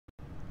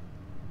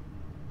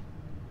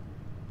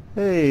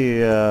Hey,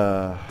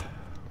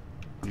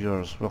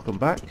 viewers, welcome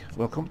back.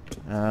 Welcome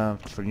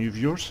for new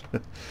viewers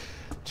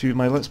to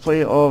my Let's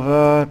Play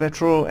of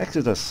Metro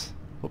Exodus.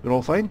 Hope you're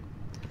all fine.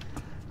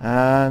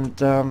 And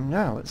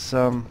yeah, let's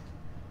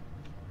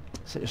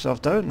sit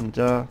yourself down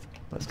and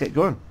let's get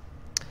going.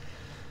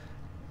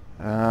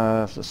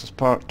 So this is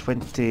part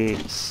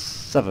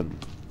 27.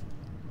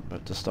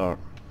 About to start.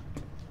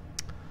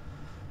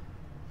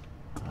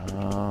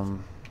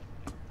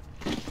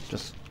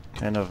 Just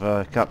kind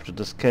of captured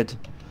this kid.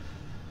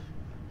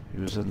 He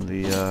was in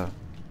the,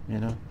 you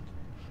know,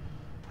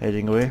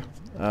 heading away.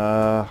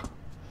 Part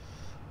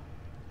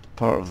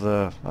of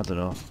the, I don't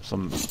know,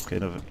 some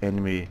kind of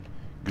enemy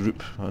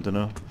group, I don't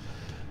know.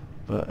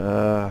 But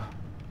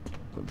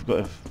we've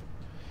got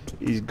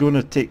he's going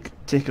to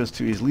take us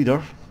to his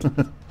leader.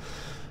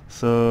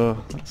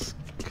 So let's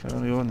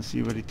carry on and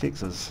see where he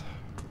takes us.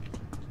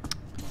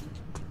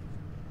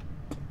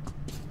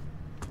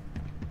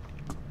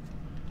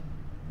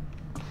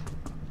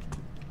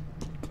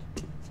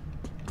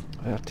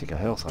 I'll take a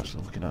health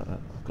actually looking at it.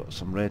 I've got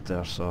some red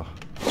there, so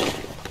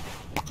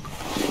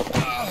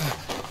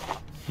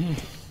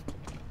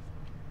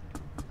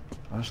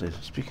actually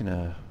speaking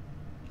of,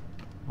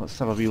 let's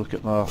have a wee look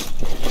at my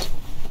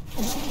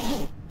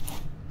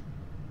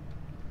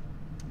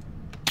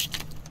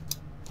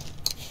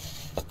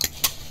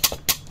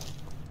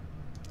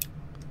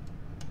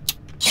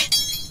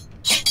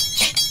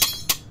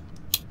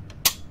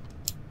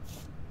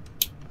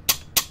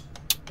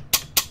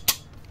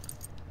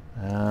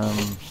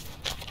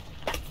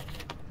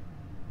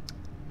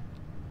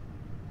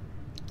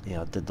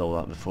yeah, I did all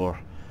that before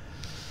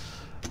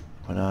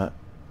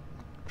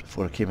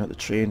before I came out the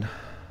train.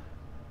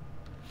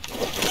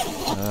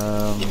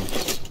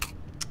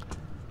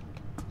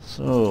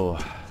 So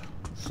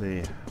let's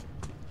see.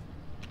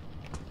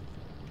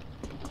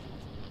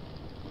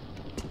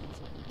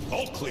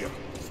 All clear.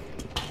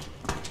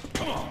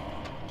 Come on.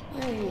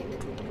 Wait,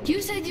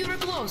 you said you were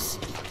close.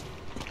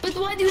 But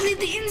why do you need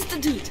the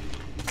Institute?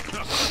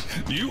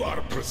 You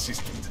are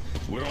persistent.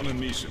 We're on a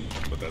mission,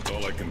 but that's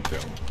all I can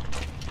tell.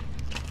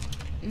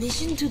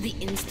 Mission to the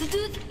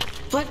Institute?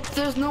 But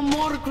there's no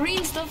more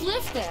green stuff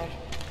left there.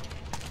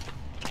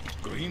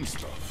 Green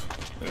stuff?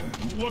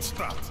 What's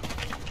that?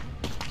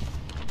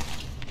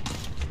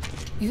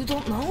 You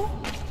don't know?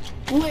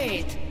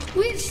 Wait,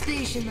 which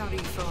station are you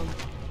from?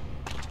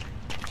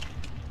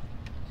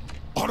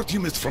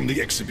 Artyom is from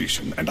the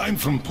exhibition, and I'm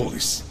from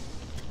police.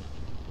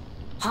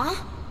 Huh?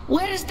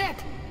 Where is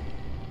that?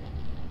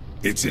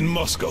 It's in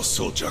Moscow,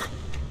 soldier.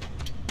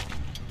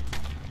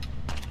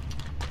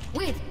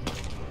 Wait.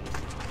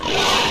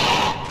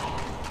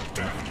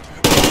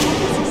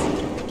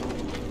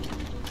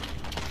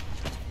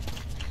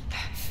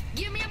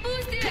 Give me a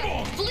boost here, Come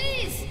on.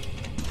 please!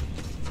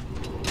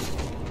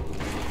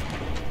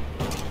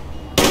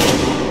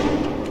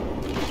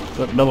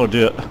 Let Miller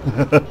do it.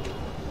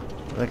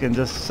 I can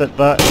just sit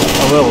back.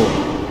 I will.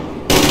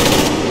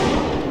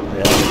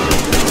 Yeah.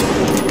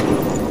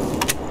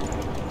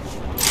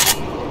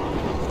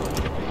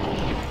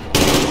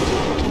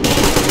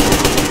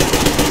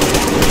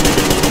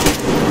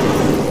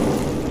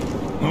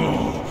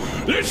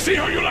 Let's see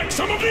how you like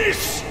some of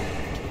this!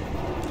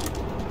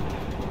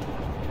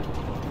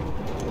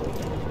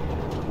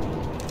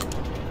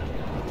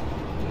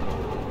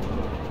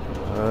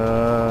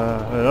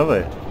 Where are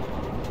they?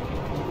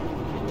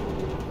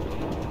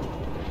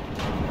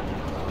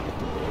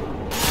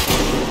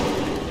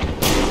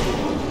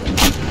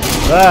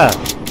 Ah,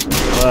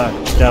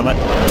 damn it.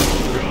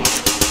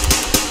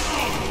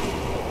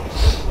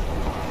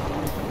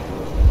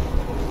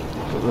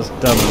 Got this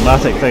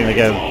dramatic thing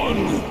again.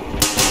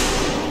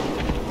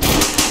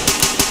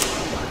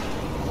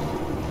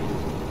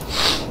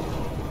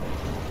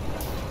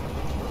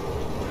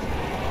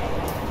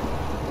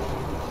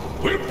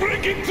 We're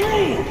breaking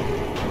through!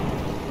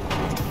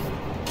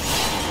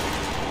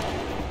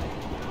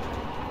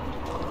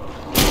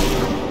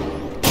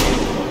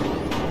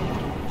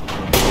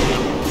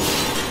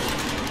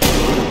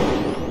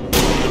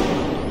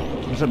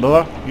 Is it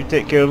Miller? You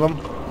take care of them.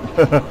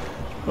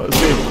 Let's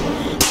see.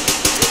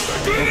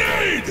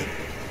 Grenade!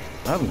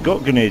 I haven't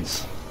got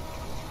grenades.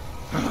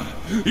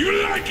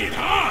 You like it,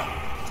 huh?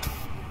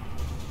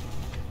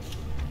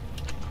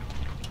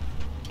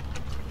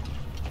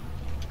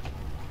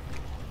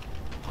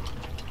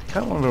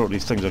 Can't remember what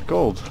these things are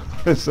called.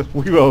 It's a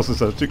wee while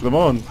since I took them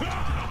on. Look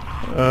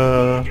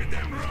at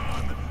them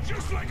run,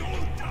 just like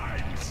old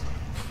times.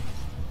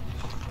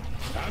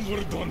 And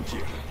we're done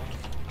here.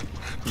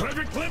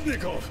 Private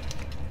Klebnikov,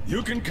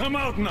 you can come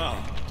out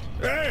now.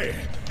 Hey,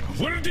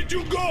 where did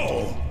you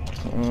go?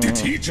 Did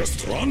he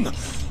just run?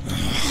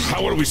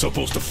 How are we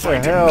supposed to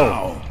fight him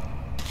now?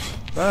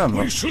 Damn.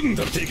 We shouldn't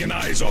have taken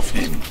eyes off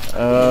him.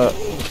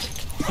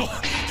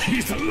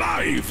 He's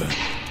alive.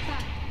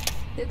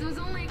 It was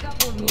only a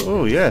couple of minutes.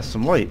 Oh yeah,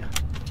 some light.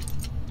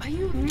 Are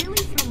you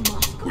really from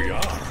Moscow? We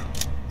are.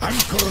 I'm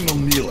Colonel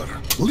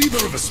Miller,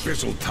 leader of a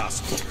special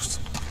task force.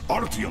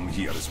 Artyom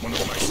here is one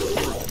of my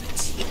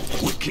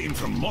subordinates. We came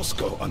from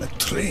Moscow on a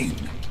train.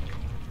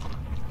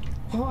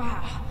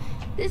 Wow,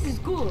 this is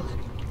cool.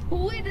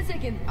 Wait a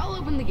second, I'll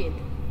open the gate.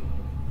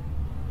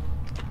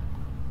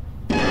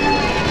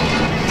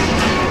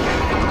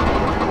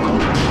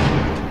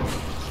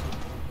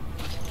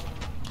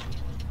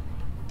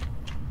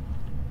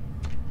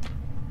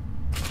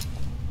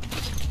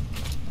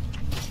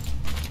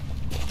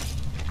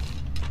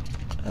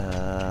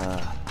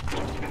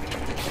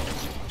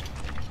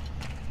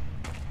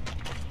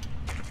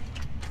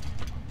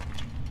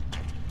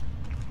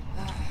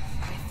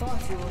 I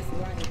thought you were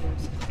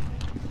foreigners.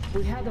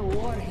 We had a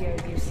war here,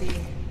 you see.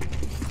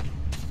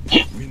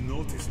 We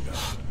noticed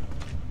that.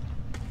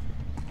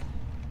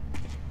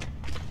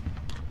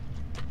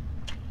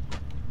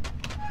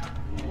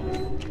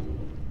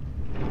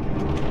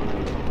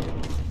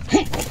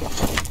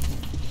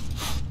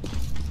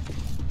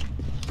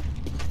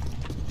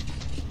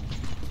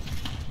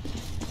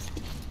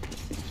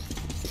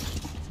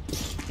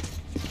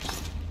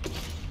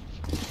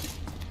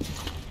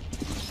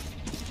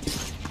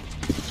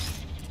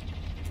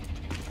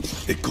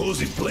 A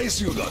cozy place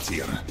you got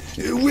here.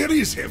 Where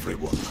is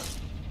everyone?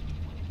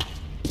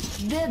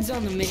 Dad's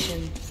on a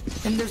mission,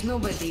 and there's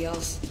nobody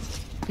else.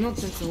 Not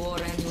since the war,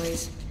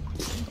 anyways.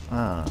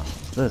 Ah,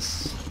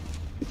 this.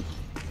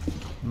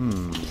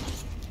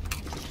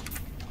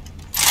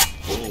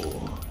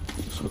 Oh,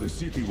 so the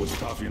city was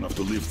tough enough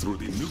to live through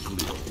the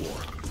nuclear war,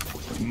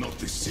 but not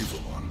the civil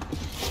one.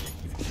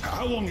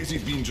 How long has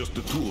it been just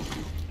the two of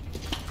you?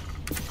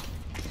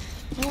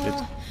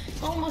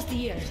 Almost a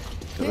year.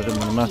 Get rid We of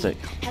were pneumatic.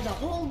 lucky. Had a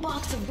whole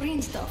box of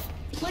green stuff,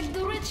 like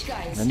the rich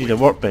guys. I need a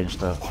workbench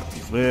though.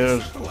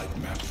 Where's... Satellite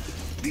map.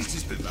 This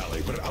is the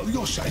valley where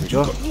Alyosha and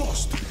Go. you got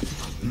lost.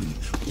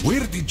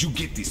 Where did you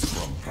get this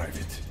from,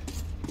 Private?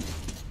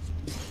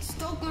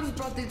 Stokers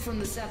brought it from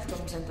the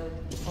Satcom Center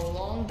a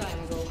long time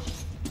ago.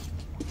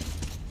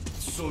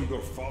 So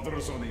your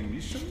father's on a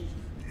mission?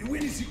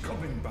 When is he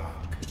coming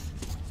back?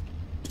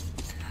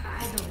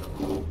 I don't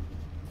know.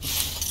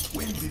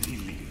 When did he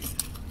leave?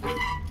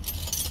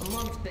 A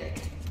month back,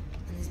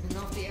 and he's been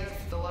off the air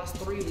for the last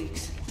 3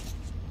 weeks.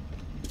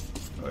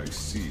 I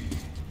see.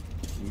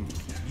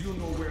 Do you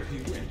know where he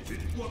went?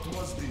 What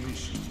was the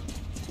mission?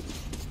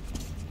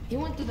 He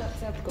went to that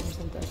Satcom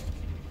Center.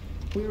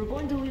 We were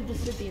going to leave the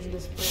city in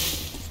the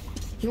spring.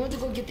 He went to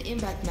go get the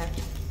impact map.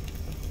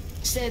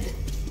 Said,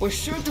 we're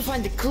sure to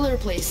find a clear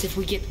place if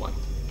we get one.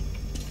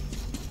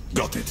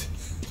 Got it.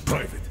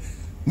 Private,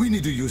 we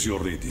need to use your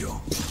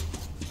radio.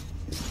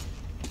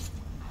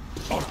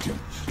 Artyom,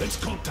 let's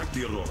contact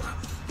the Aurora.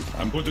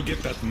 I'm going to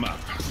get that map,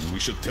 and we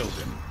should tell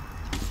them.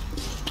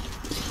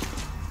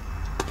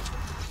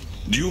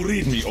 Do you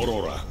read me,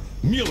 Aurora?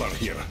 Miller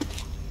here.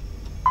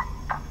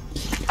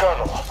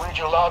 Colonel, read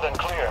you loud and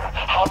clear.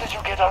 How did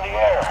you get on the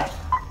air?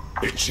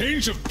 A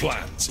change of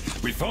plans.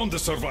 We found the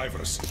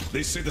survivors.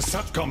 They say the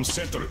Satcom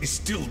Center is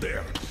still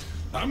there.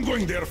 I'm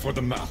going there for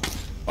the map.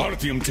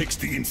 Artyom takes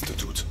the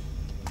Institute.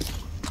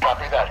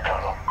 Copy that,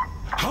 Colonel.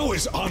 How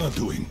is Anna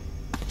doing?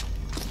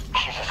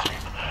 She's asleep.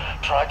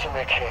 Try to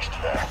make haste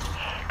there.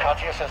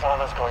 Katya says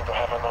Anna's going to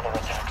have another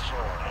attack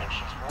soon, and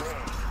she's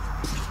worried.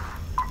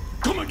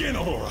 Come again,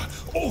 Aurora.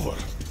 Over.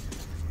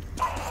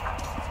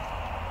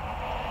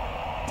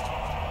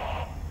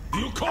 Do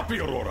you copy,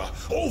 Aurora?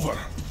 Over.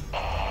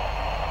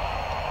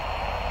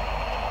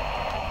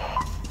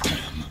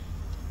 Damn.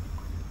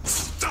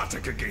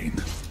 Static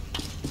again.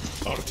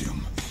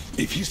 Artyom,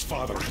 if his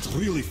father had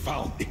really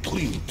found a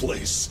clean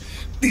place,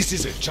 this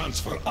is a chance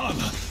for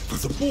Anna, for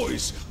the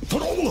boys,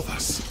 for all of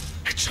us.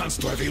 A chance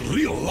to have a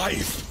real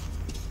life.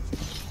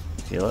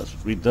 Okay, let's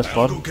read this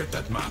I'll go one. get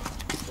that map.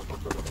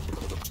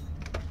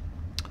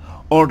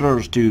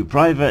 Orders to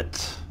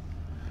Private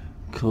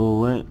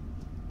Khlebnikov.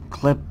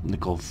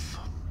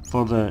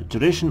 For the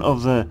duration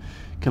of the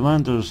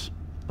commander's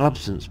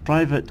absence,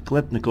 Private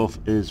Khlebnikov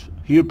is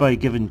hereby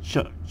given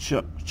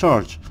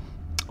charge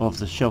of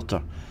the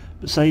shelter.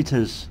 Beside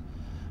his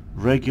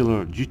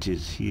regular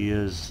duties, he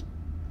is,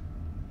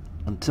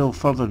 until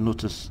further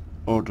notice,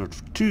 ordered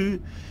to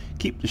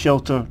keep the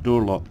shelter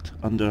door locked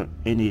under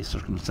any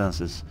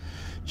circumstances.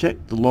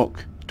 Check the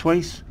lock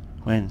twice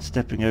when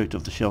stepping out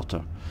of the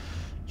shelter.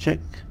 Check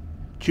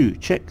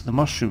the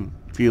mushroom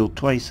field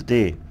twice a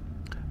day.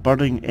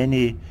 Burning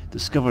any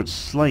discovered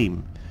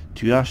slime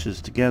to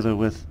ashes together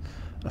with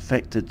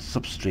affected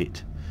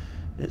substrate.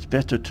 It's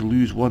better to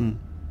lose one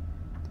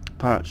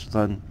patch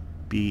than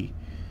the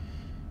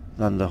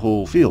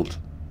whole field.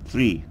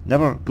 3.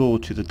 Never go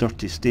to the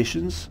dirty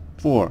stations.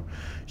 4.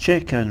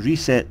 Check and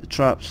reset the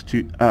traps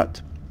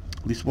at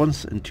least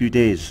once in 2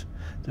 days.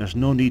 There's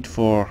no need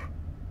for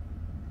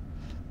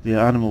the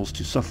animals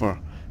to suffer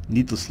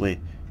needlessly,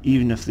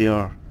 even if they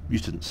are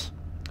mutants.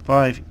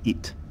 5.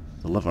 Eat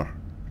the liver.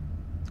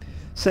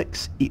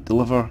 6. Eat the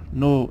liver,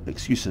 no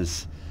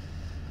excuses.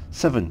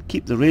 7.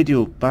 Keep the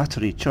radio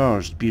battery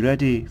charged. Be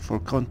ready for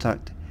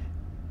contact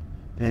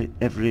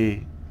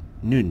every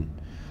noon.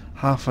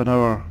 Half an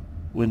hour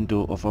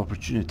window of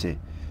opportunity.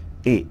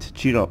 8.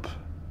 Cheer up.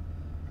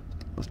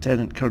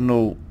 Lieutenant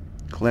Colonel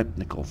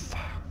Khlebnikov.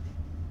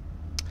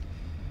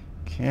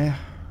 Okay.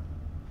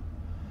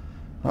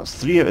 That's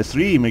 3 out of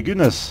 3, my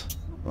goodness.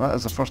 That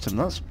is the first time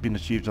that's been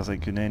achieved, I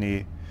think, in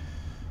any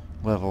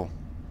level.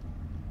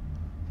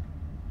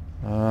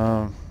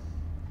 Dunno.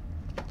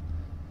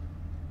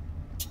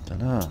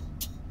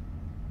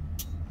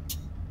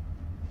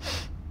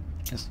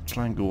 Let's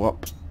try and go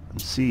up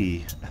and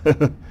see.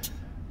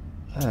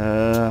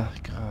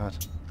 God.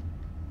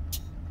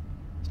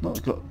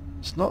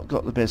 It's not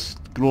got the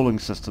best scrolling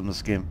system,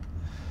 this game.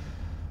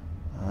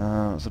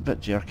 It's a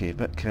bit jerky, a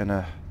bit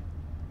kinda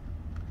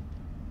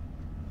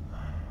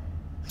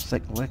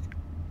cyclic.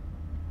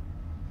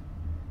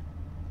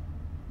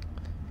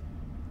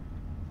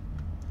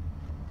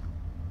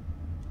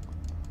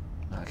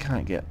 I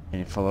can't get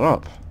any further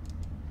up.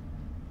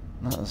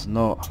 That is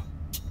not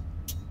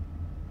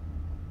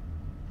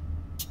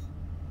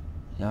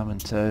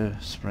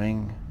Yamantau,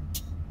 Spring,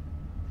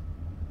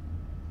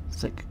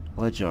 Thick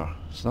Ledger.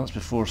 So that's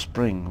before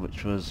Spring,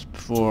 which was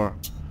before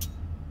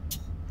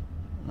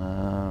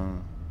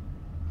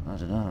I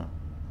don't know.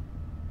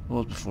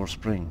 What was before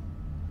Spring?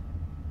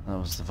 That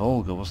was the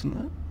Volga, wasn't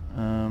it?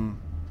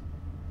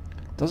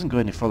 Doesn't go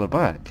any further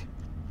back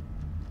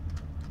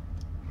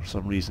for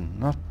some reason.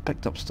 And I've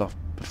picked up stuff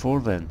before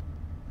then.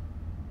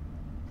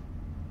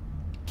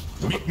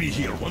 Meet me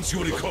here once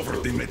you recover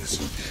the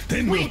medicine.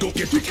 Then we'll go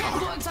get the We can't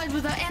go car. outside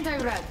with the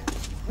anti-rad.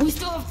 We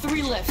still have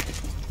 3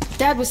 left.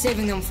 Dad was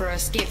saving them for our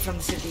escape from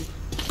the city.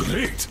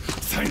 Great.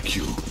 Thank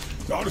you.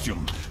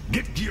 Artyom,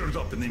 get geared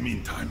up in the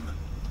meantime.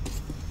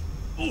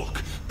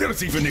 Look,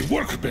 there's even a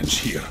workbench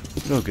here.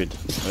 Oh good.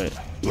 Right.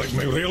 Like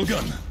my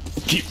railgun.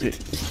 Keep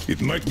it.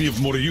 It might be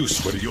of more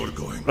use where you're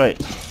going. Right.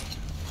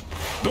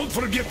 Don't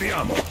forget the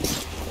ammo.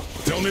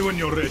 Tell me when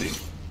you're ready.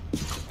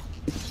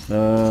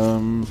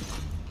 Um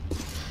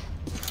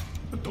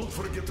And don't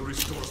forget to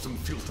restore some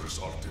filters,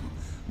 Artyom.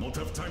 Won't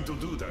have time to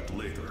do that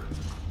later.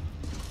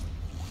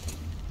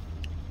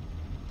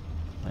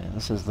 right,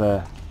 this is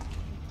the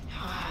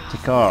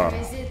car.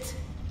 Where is it?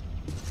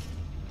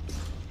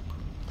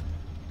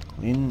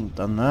 Clean,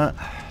 done that.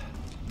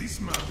 This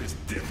map is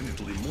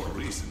definitely more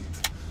recent.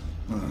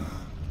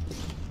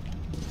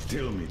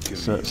 Tell me,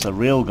 So Kelly, it's a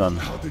railgun.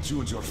 how did you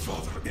and your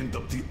father end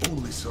up the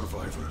only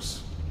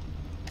survivors?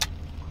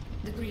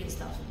 The green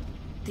stuff.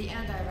 The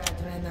anti-rad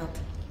ran out.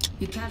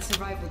 You can't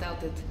survive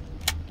without it.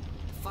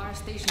 The fire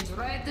stations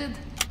rioted,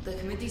 the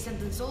committee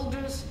sent in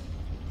soldiers,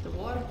 the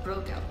war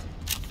broke out.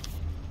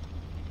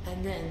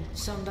 And then,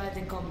 some died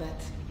in combat,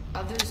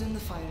 others in the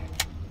fire.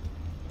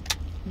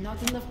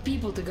 Not enough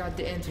people to guard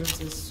the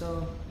entrances,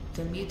 so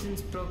the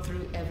mutants broke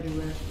through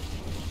everywhere.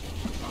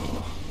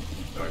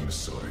 I'm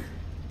sorry.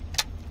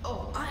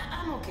 Oh,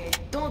 I'm okay.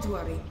 Don't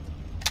worry.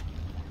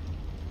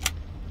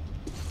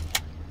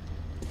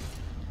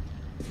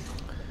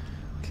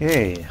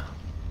 Okay.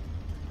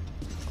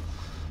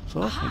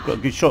 So we've got a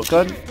good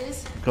shotgun, Here it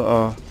is. got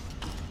a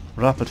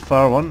rapid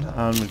fire one,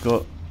 and we've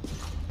got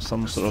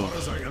some As sort far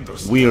as I of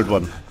understand, weird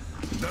one.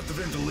 that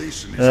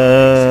ventilation is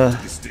Uh,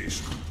 to the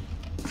station.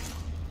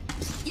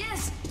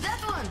 Yes, that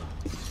one.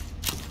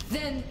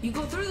 Then you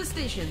go through the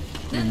station.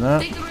 Then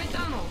that. take the right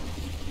tunnel.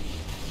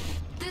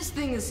 This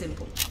thing is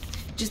simple.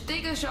 Just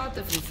take a shot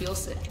if you feel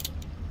sick.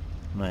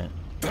 Right.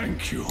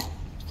 Thank you.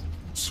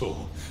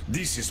 So,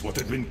 this is what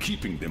had been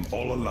keeping them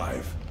all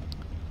alive.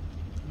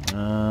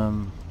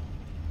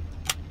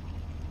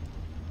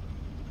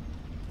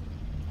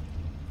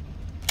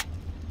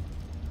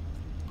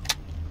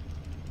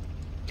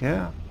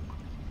 Yeah.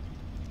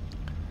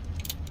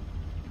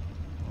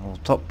 All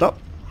topped up.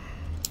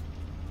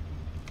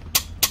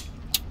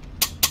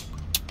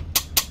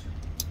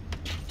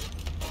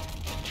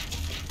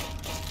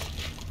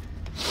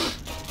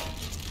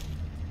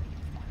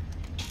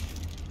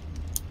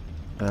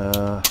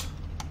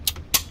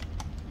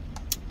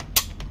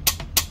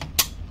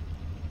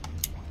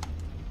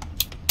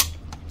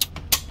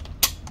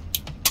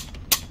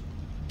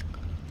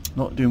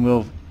 Not doing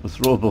well with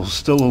throwables.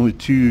 Still only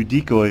 2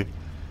 decoy.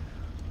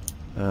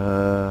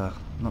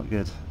 Not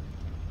good.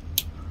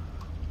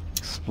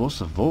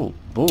 Explosive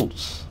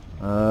bolts.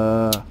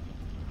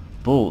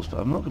 Bolts, but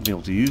I'm not going to be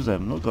able to use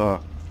them. I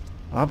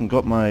haven't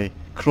got my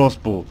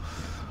crossbow.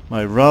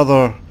 My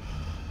rather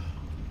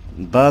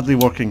badly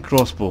working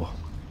crossbow.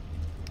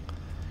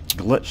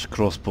 Glitch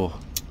crossbow.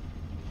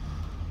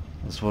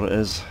 That's what it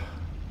is.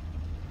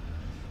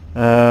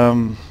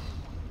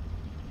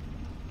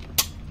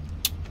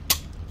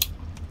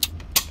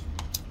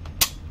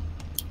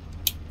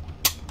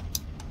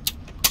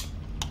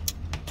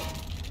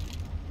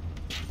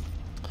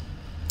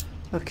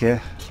 Okay.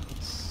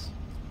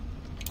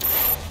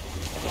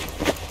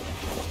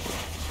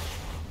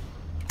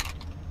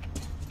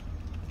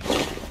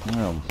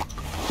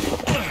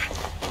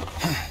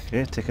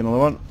 Okay, take another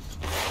one.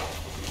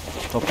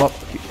 Top up,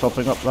 keep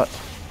topping up that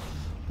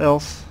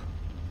health.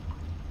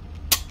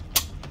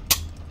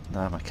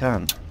 Damn, I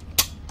can't.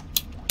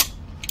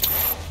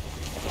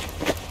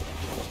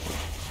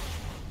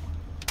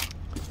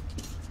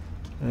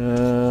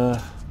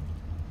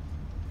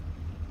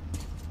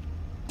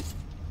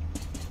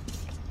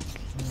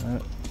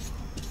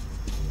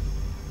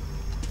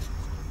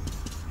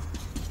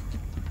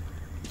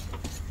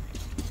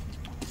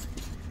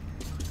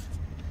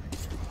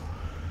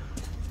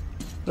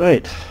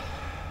 Right.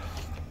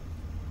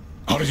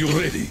 Are you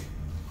ready?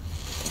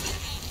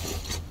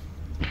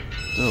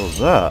 Still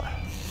that.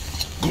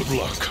 Good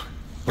luck.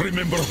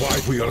 Remember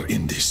why we are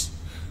in this.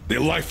 The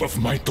life of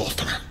my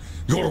daughter,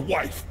 your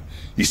wife,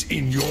 is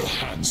in your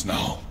hands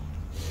now.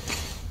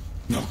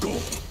 Now go.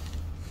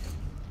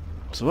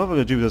 So what am I going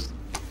to do with this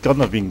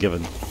gun I've been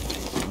given?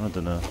 I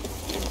don't know.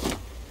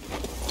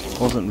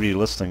 Wasn't really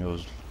listening. I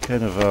was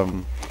kind of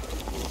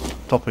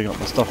topping up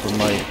the stuff on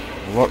my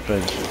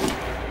workbench.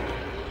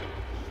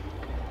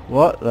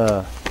 What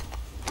the?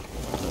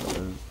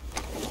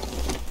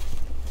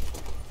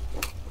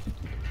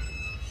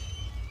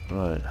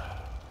 Right.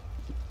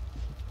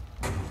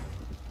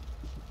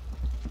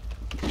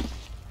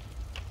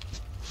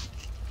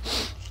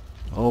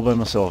 All by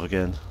myself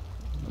again.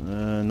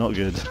 Not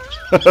good.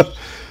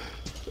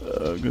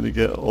 I'm gonna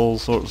get all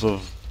sorts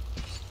of,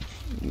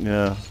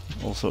 yeah,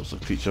 all sorts of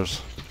creatures,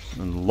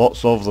 and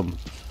lots of them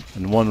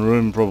in one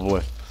room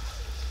probably.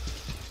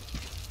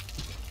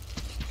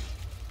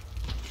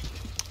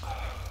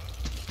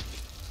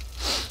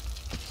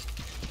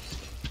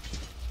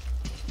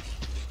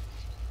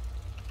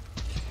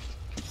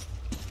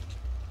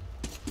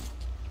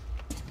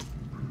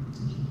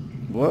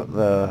 What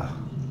the? I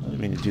didn't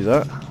mean to do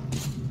that.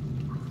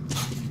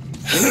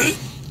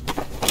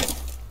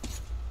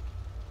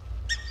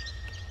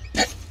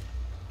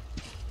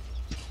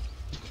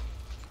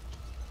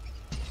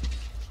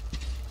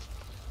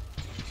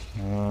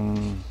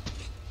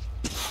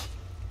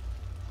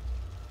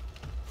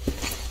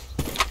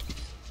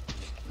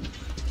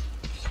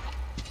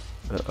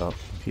 I'm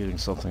hearing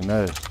something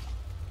now.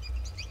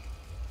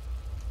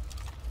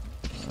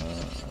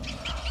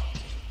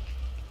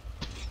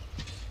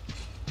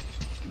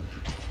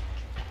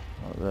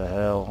 What the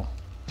hell?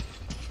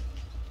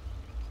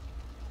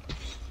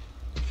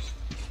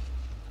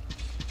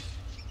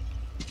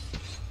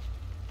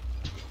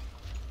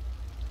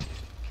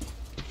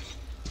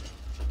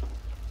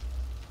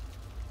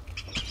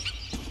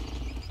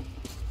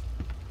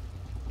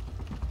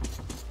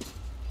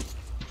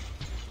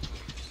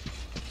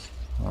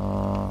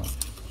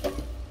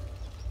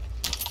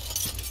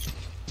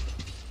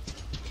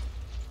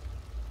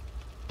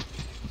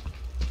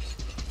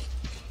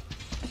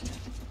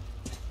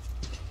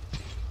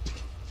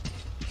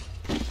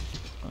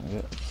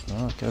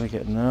 Oh, can I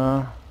get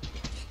no?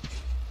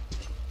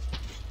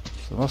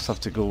 So I must have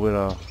to go where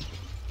I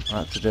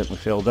accidentally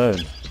fell down.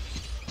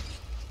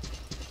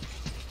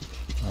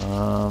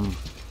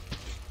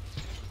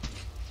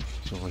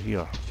 It's over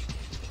here.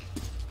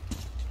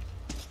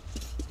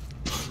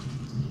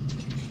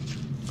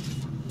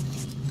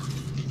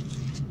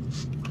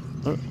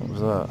 Oh, what was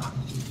that?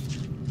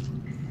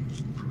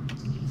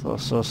 I thought I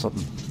saw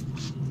something.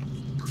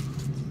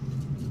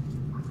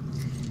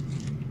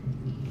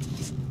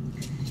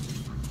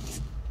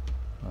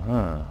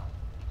 Aha.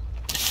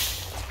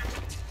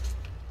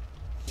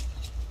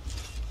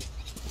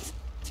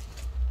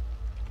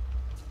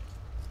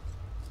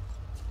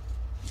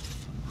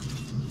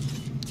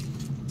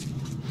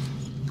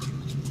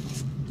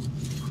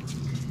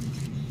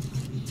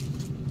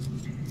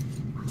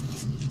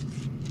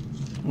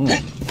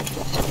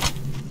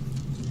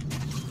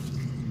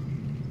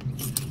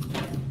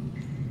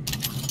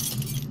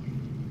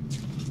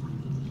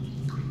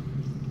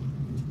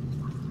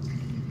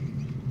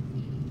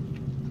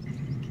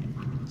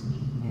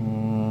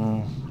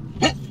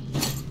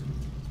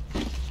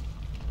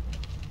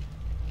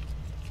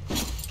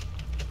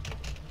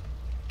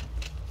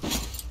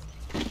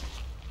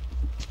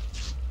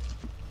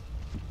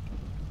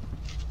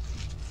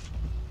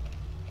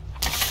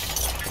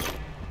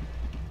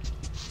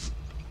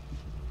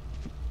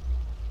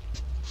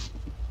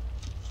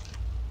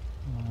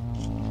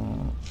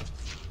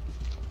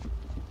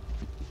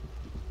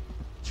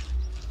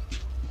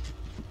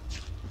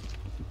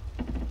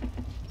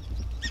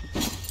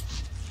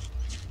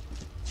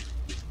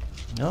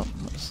 Yep,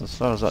 that's as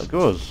far as that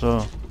goes, so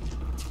I'll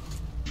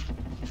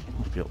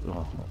be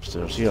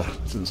upstairs here,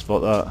 didn't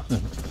spot that.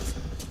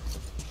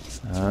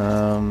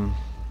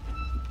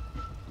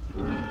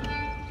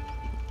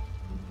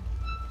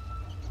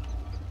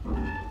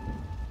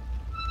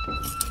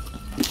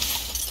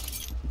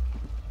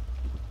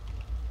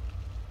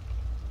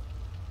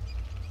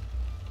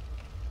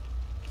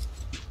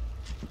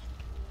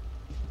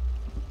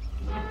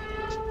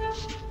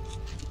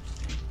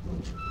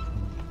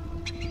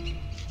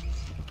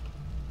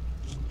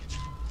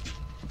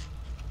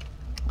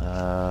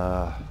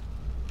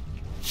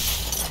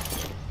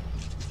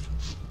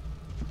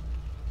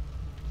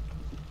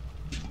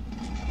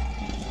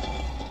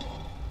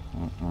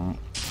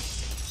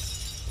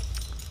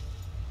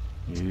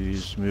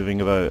 He's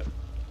moving about.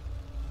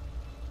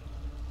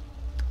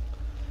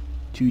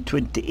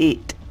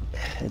 2:28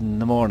 in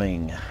the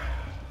morning.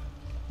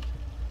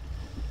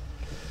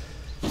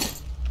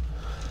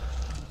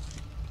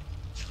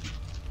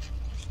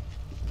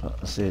 But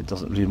I say it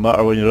doesn't really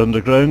matter when you're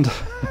underground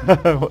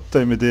what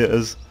time of day it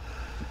is.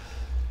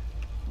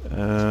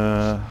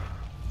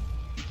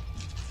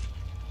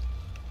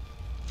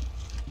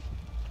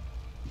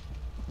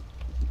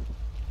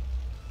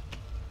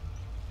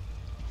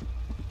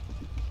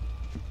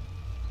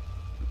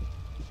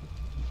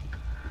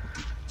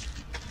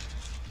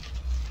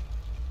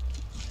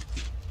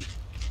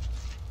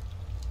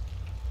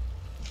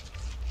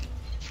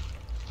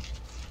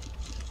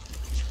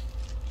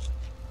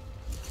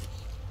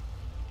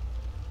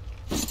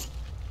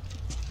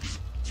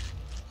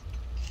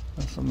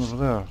 Something over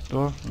there.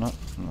 Door? No.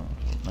 No.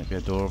 Might be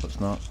a door, but it's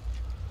not.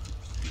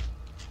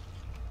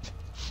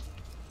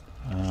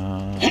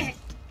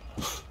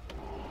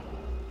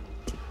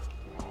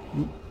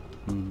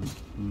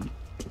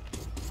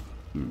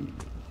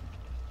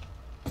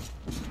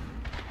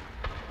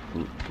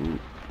 Ooh,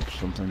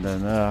 something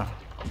down there.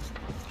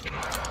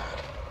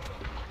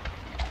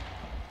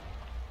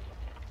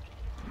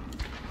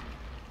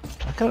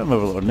 I can't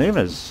remember what their name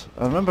is.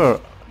 I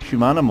remember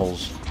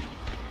humanimals.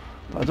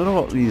 I don't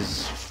know what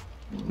these...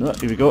 No,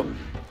 here we go.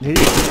 Hey,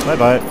 bye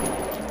bye. I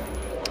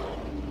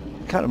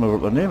can't remember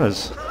what their name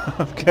is.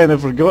 I've kind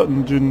of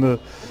forgotten during the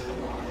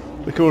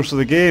course of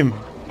the game.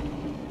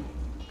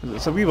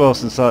 It's a wee while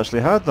since I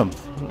actually had them.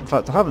 In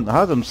fact, I haven't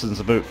had them since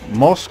about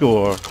Moscow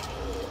or...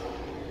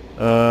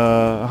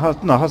 I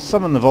had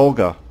some in the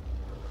Volga.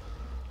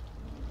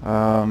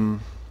 I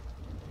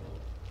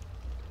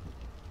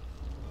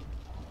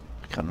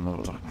can't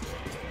remember.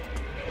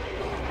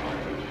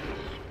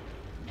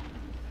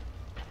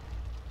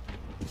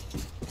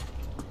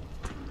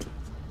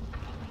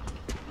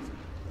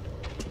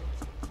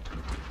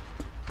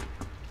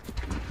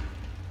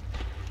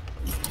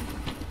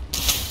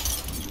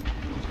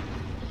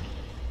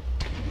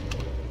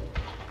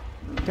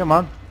 Come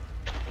on.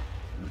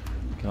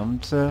 Come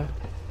to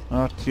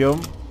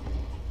Artyom.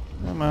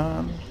 Come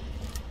on.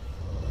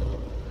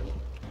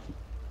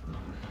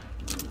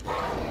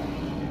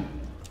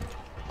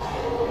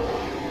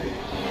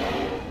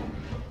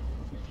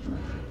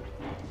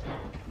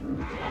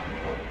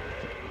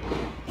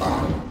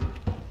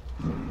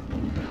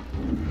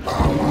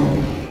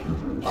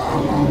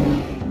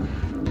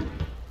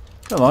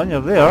 Come on,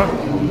 you're there.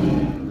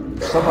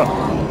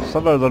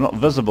 Somehow they're not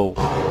visible.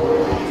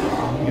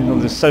 Even though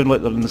they sound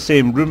like they're in the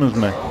same room as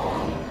me.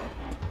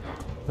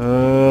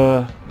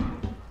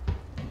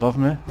 Above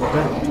me?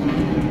 Okay.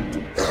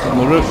 On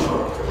the roof.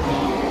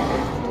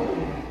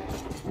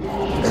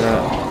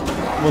 Yeah.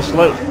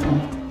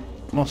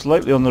 Most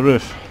likely on the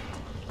roof.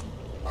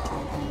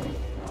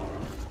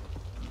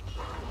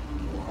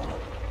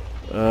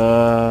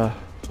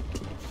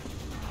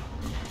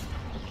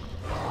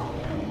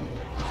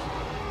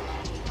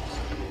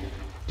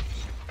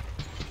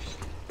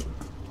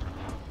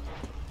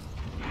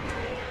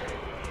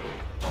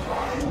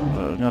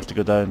 I'm gonna have to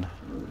go down.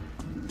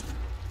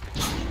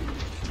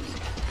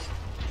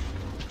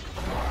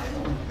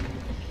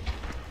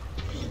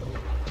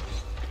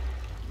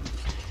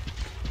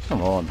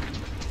 Come on.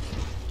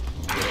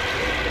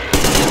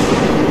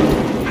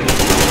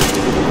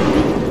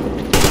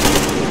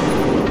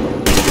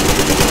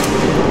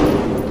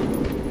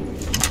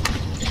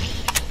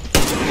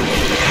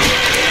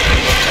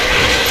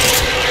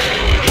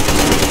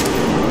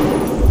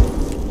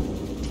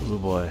 Oh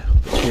boy,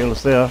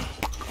 careless there.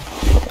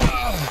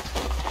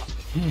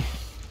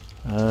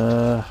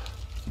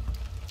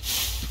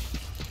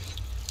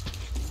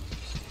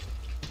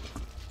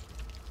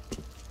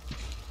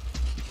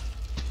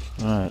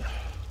 Right.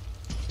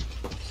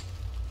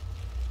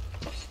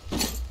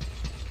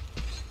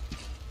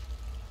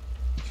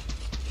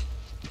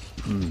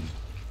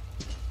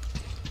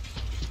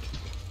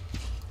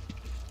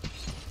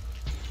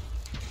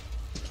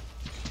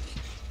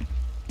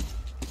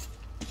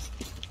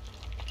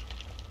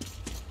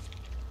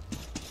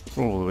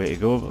 Probably the way to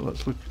go, but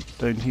let's look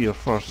down here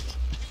first.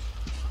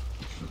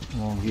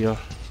 Along here.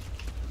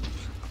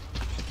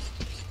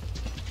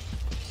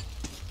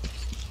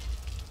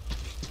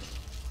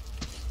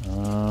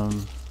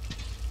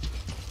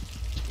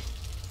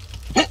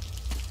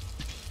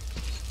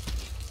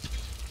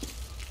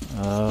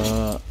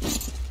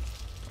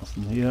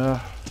 Nothing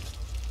here.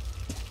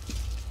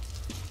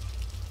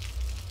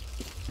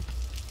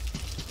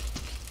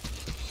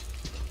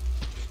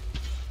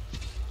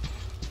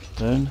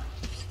 Down.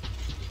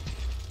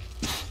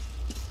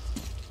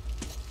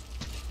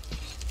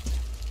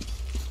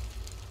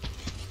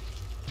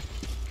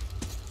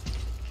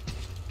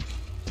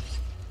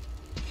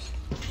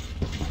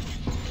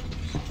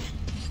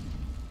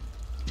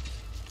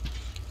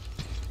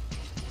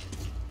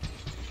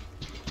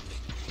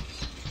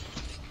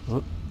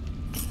 Oh.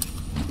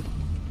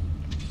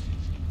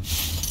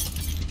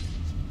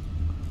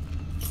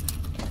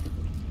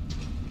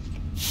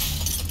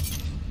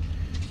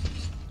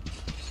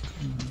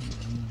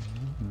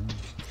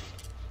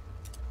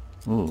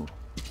 Ooh.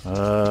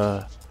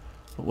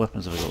 What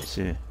weapons have I got? Let's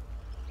see.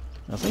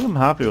 I think I'm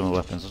happy with the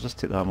weapons. I'll just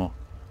take the ammo.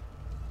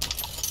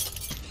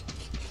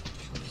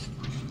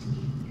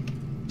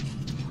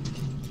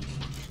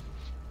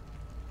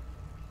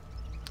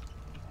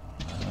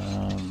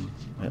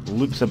 It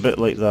looks a bit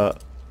like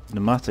that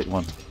pneumatic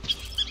one.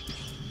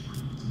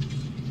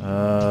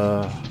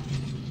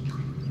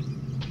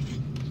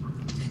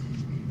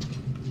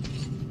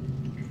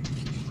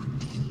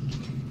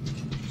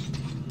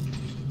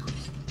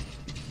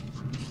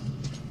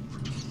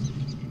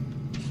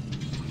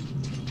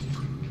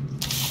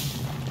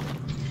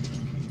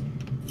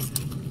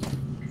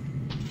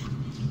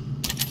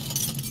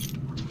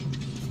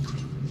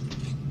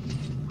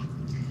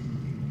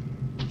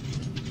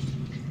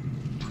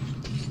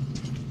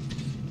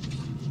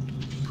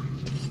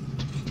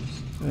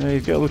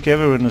 You've got to look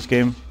everywhere in this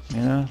game,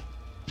 you know?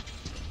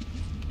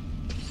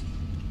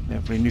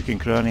 Every nook and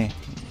cranny.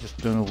 You just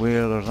don't know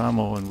where there's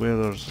ammo and where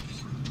there's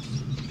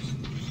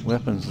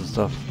weapons and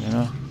stuff, you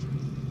know?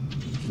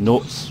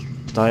 Notes,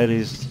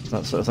 diaries,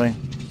 that sort of thing.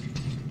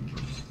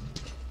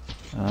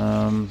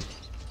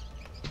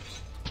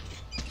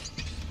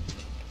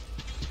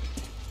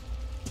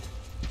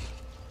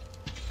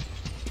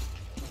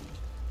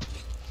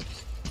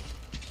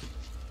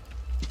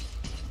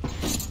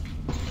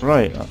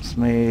 Right, that's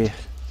me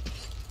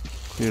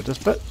cleared this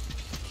bit.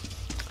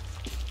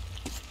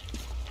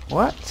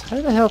 What?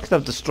 How the hell could I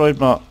have destroyed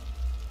my...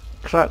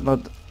 cracked my...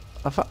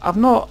 I've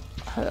not...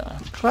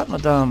 cracked my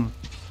damn...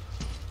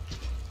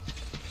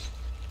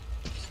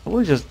 I've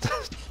only just...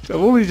 I've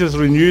only just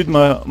renewed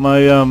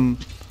my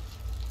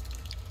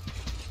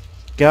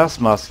gas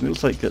mask and it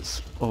looks like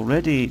it's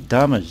already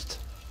damaged.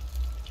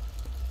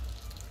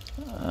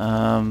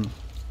 Hold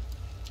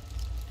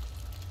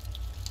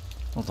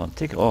on,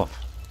 take it off.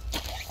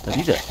 Do I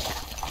need it?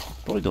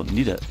 Probably don't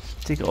need it.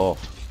 Take it off.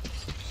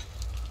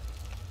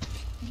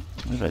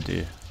 What did I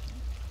do?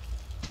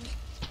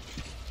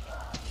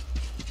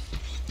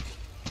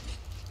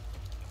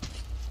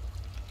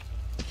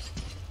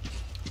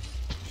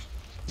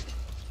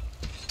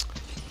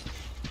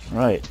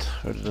 Right,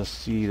 where did I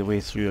see the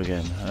way through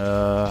again?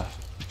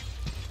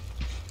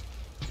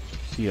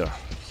 Here.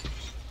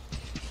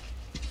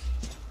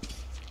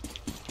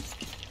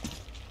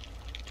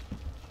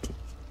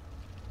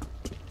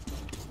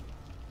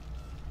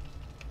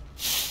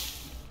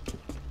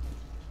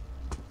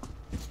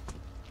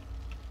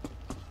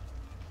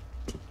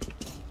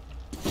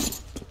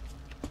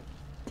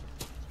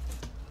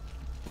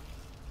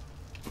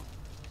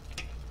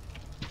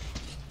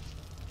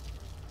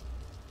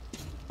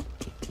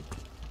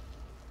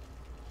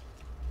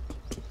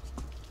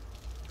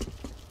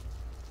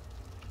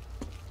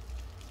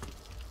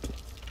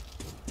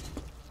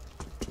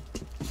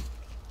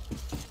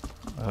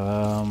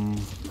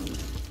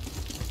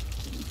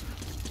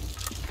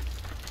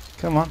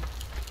 Come on.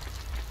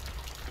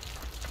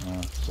 Oh,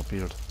 it's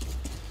disappeared.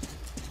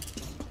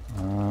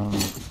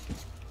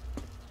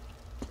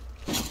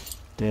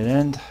 Dead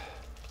end.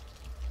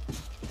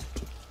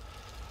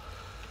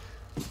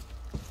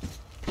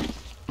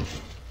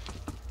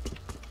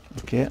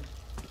 Okay,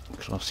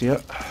 across here.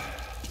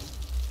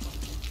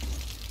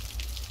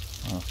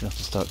 I'll have to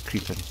start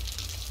creeping.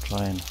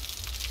 Try and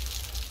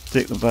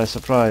take them by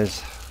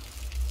surprise.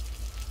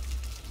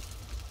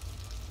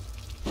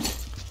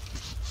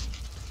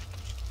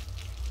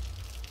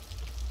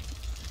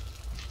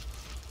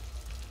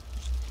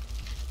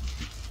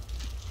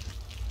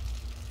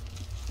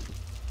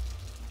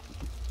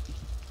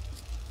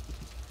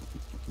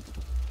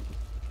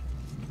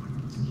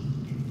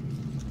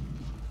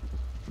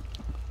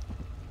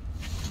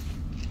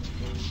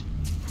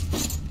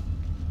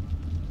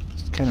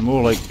 Kind of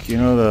more like, you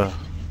know, the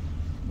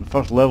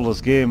first level of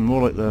this game,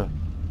 more like the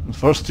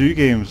first two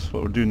games,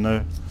 what we're doing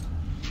now.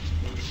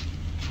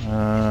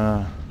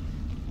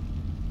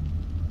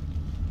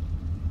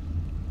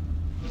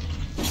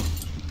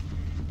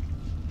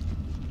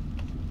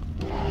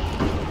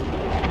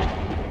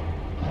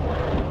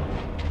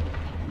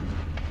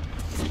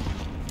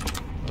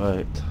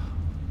 Right.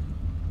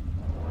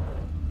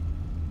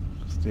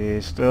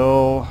 Stay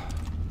still.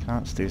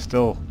 Can't stay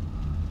still.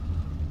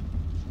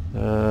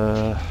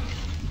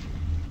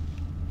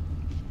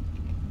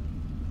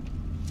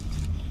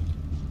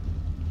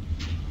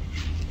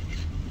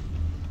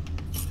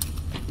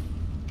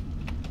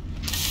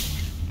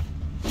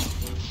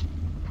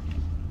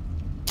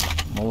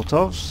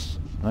 Molotovs,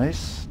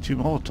 nice. 2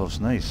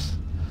 Molotovs, nice.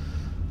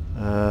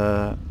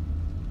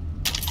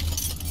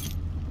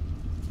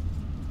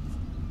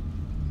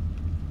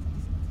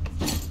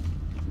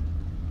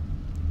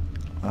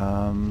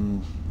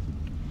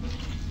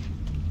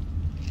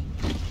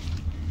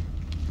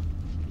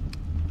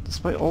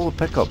 Despite all the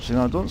pickups, you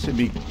know, I don't seem to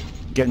be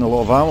getting a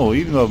lot of ammo,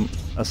 even though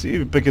I see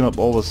you picking up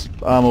all this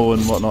ammo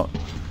and whatnot.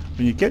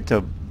 When you get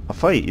to a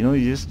fight, you know,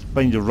 you just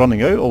find you're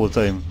running out all the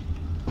time.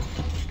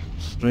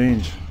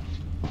 Strange.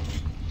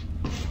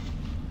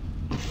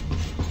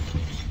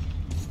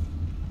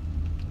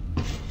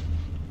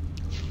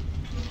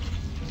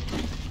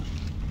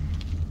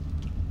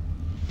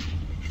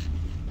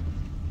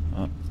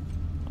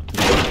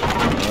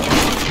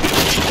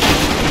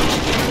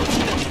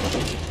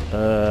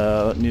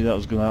 I knew that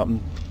was going to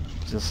happen.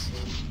 Just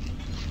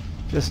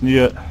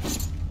knew it.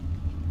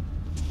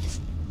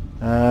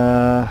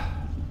 Oh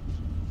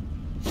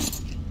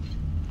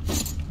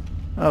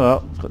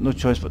well, I've got no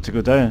choice but to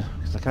go down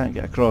because I can't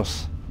get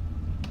across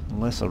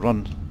unless I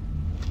run.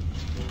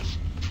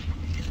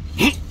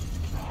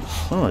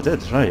 Oh, I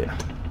did, right.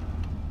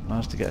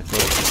 Managed to get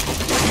across.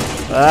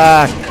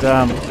 Ah,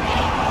 damn.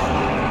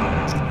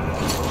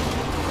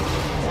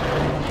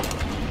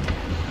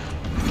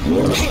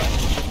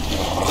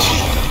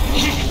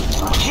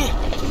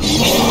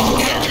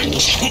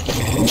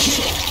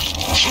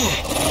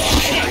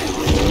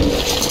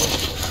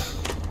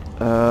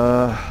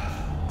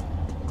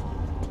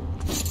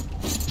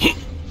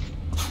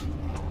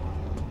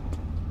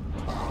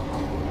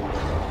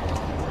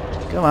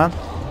 Come on.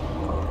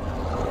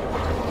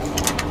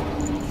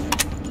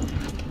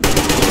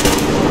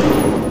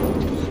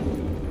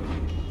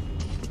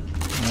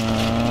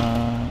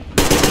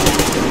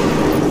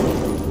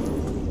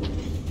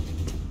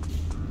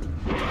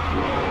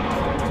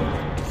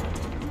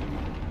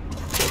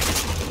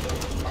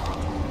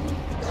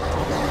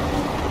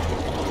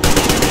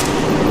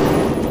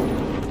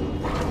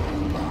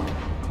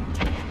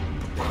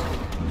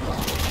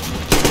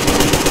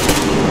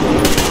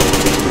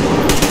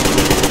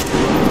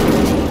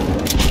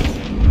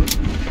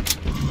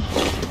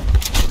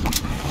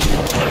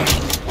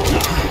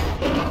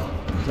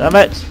 Damn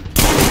it!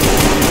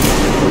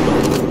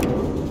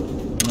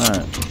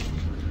 Right.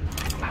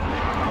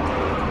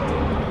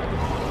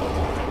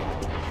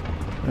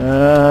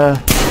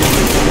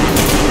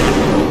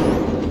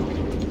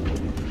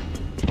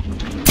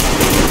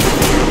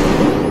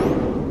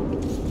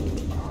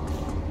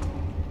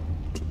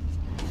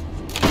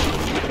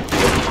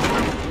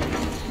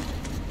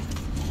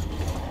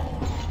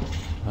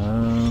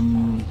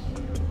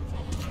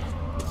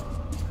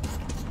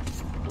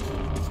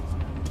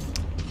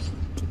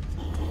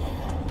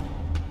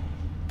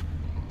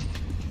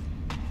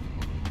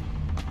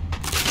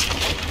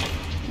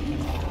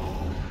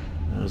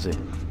 Where is he?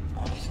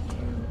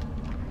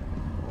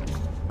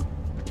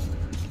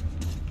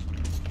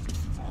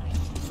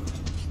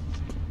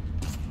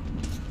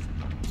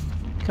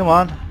 Come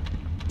on.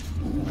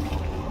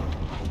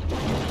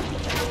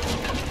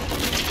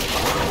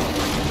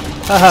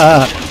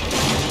 Haha.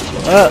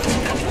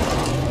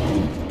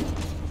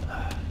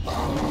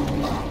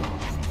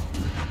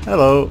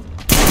 Hello.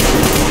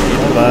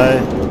 Bye bye.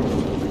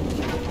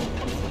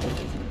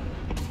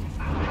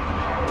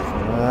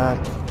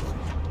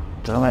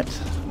 Damn it.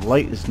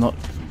 Light is not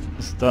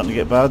starting to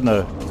get bad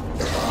now.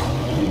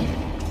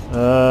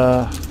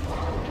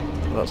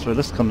 That's where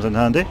this comes in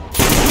handy.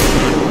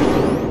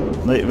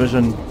 Night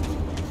vision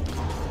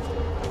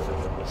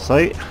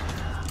sight.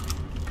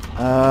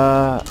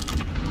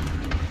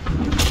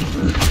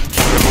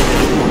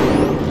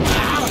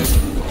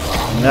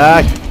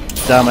 Nah,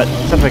 damn it,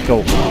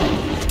 typical.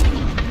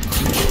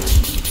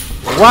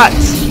 What?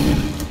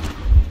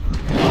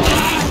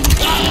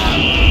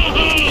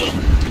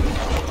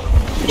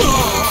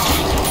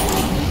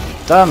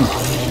 Damn.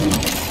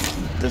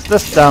 It's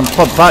this damn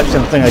pump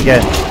action thing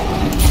again.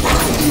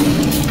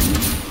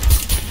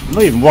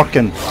 Not even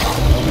working.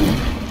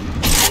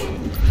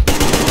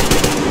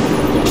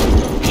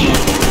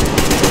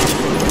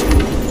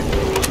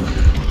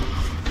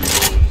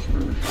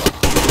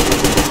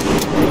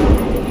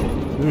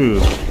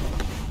 Ooh.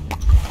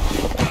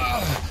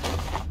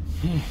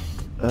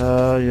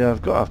 Yeah,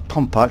 I've got a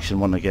pump action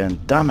one again.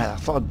 Damn it! I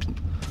thought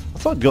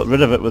I'd got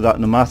rid of it with that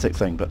pneumatic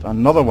thing, but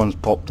another one's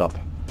popped up.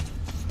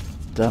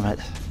 Damn it.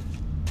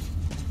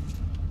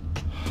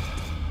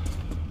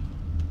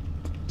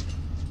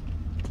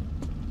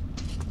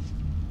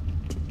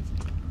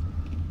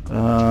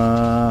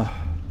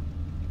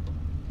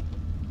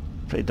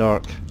 Pretty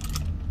dark.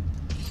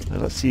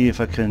 Let's see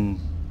if I can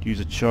use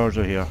a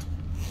charger here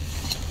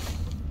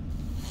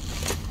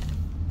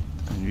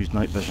and use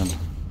night vision.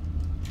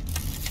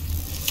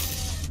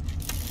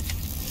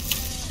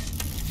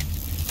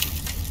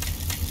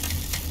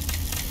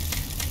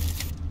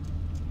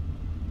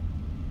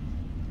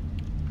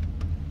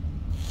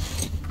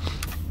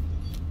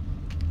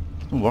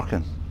 It's not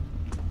working.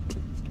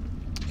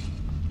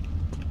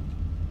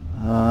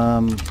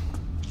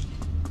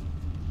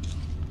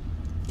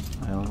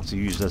 I'll have to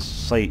use this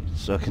sight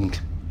so I can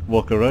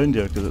walk around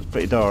here because it's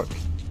pretty dark.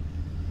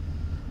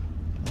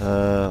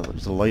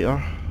 There's a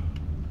lighter.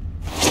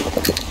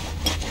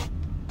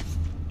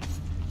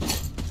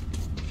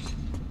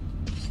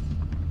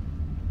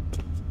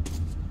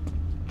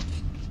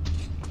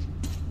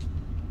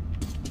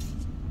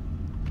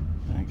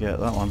 I get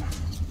that one.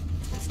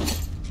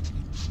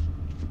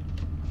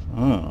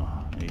 Oh,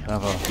 you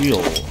have a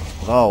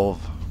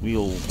valve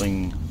wheel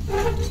thing.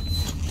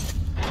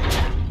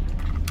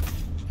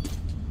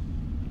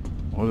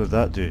 What did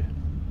that do?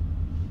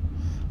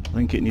 I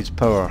think it needs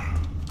power.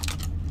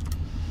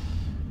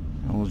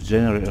 Old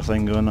generator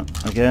thing going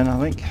again, I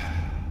think.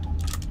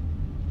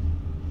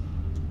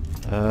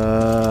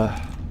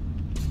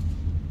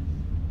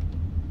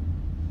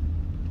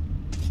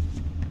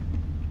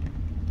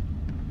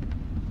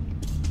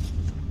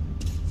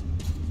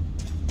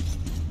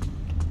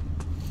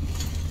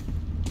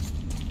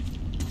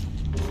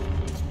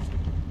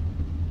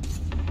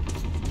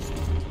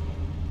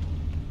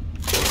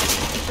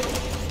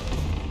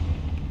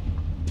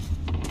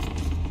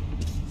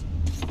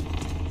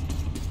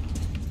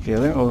 Okay, I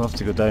think we'll have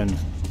to go down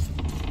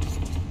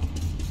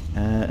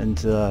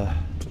into the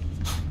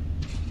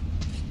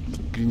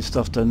green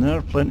stuff down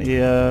there. Plenty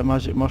of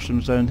magic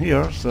mushrooms down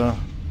here, so...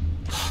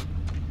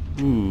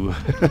 Ooh,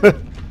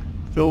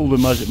 filled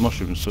with magic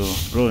mushrooms, so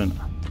brilliant.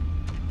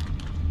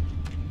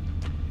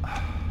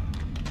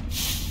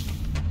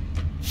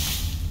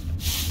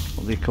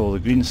 What they call the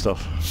green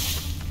stuff.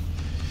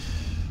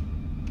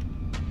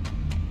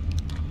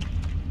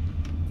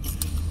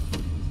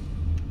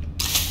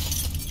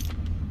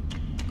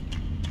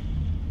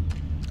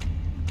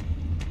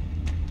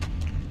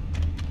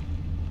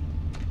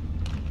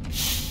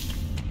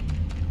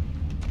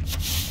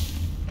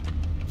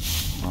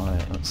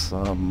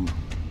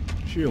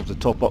 should be able to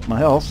top up my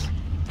health.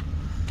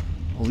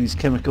 All these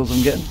chemicals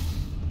I'm getting.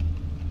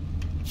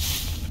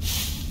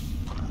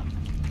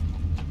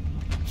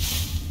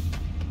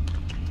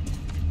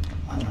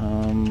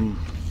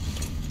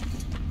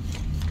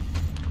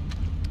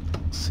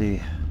 Let's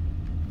see.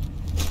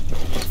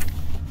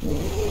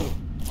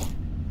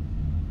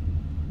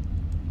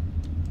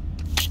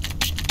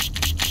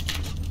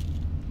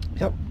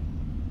 Yep.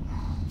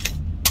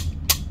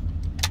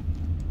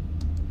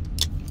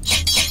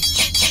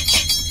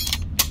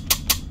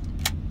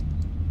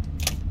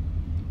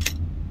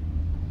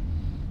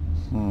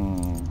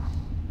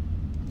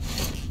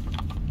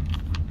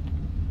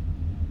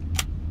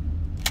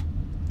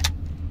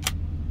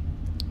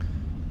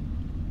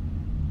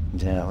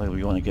 Yeah, I think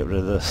we want to get rid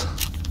of this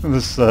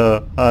this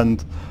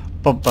hand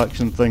pump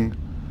action thing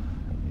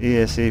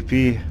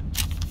ASAP.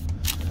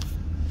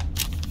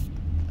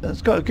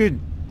 It's got a good,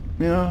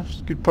 you know,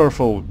 it's a good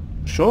powerful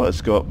shot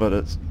it's got, but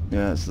it's,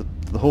 yeah, it's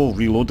the whole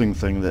reloading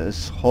thing that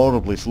is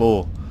horribly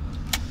slow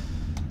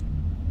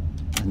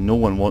and no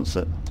one wants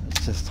it.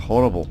 It's just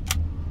horrible.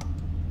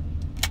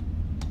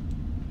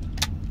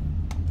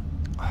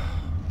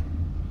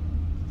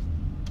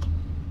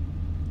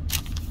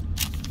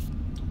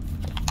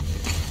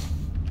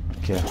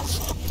 Okay.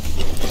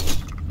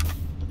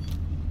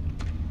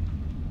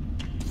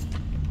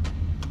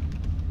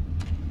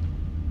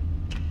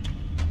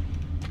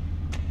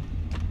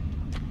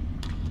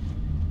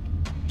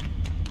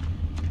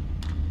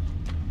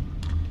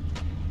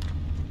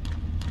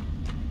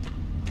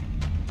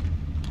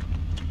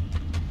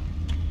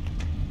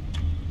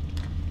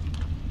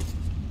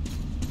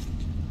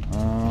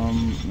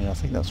 Yeah, I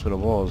think that's what it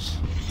was.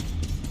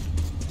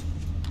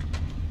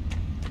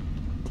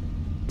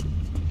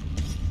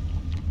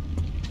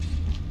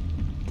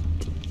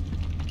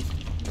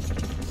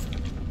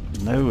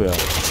 Now where?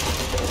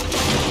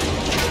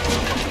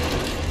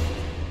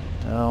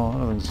 Well,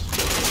 everything's...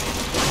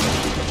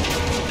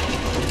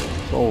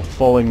 it's all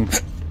falling.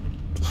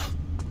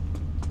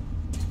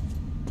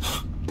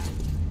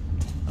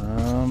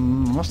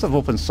 Must have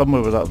opened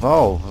somewhere with that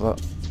valve, that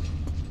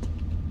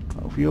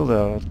wheel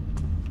there.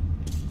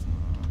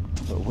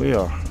 But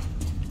where?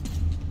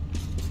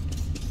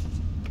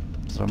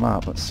 Is there a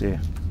map? Let's see.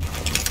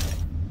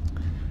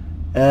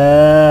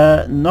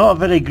 Not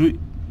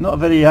a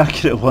very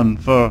accurate one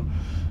for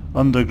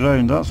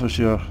underground, that's for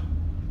sure.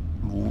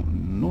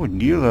 Nowhere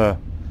near the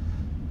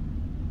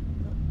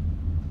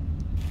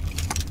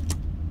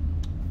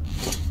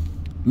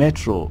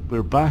metro.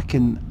 We're back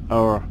in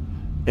our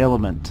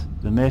element.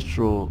 The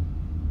metro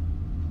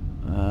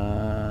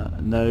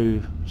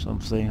now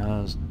something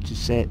has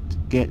to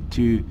get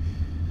to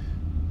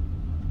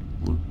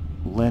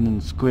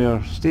Lenin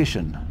Square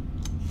station.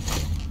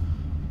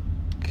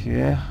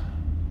 Okay.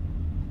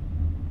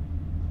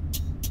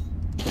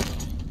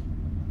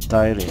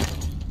 Diary.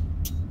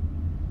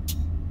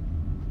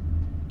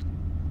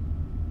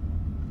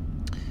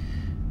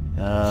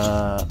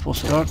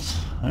 Postcards.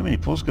 How many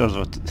postcards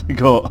have I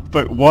got?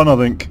 About one, I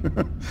think.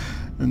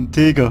 In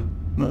Tega.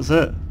 That's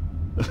it.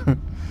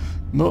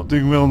 Not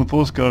doing well in the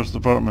postcards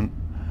department.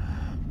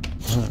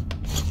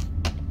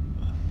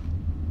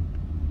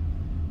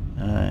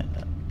 Alright.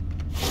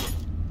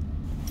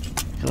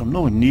 I'm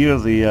nowhere near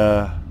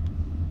the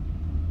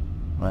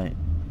right.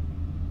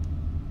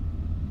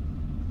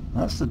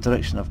 That's the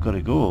direction I've got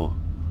to go.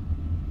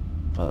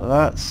 But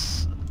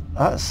that's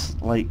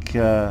like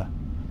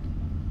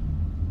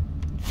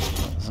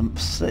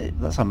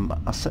that's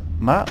a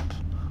map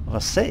of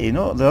a city,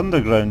 not the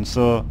underground,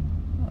 so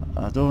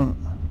I don't...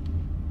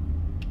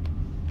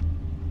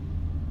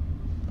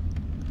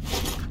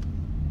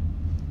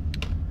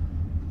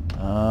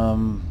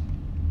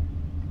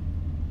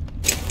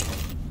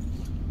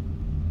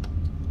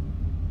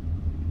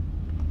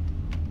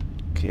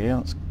 Okay,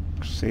 let's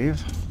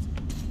save.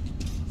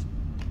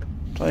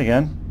 Try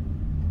again.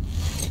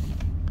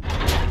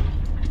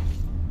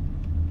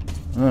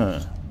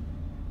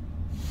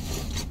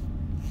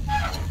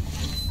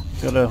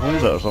 Gotta hold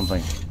it or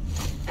something.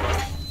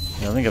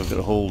 Yeah, I think I've got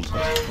to hold.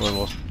 That's where I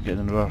was getting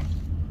into there.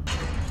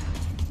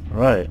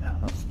 Right,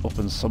 that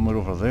opens somewhere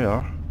over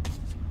there.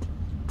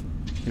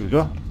 Here we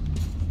go.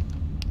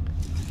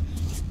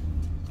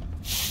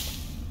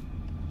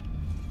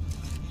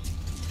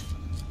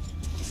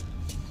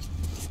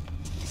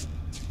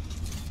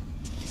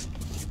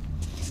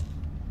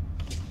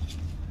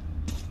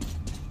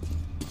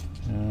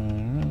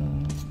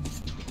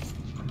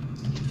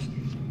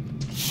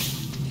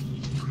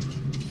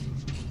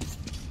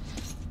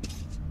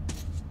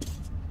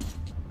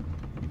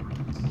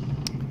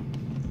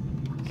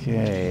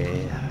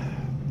 Okay,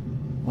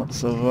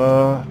 lots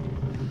of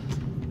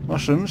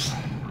mushrooms.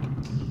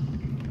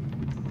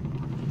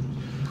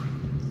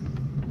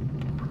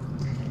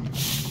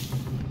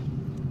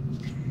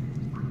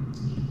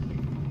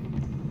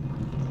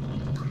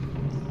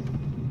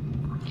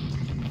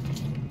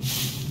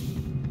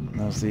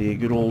 There's the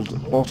good old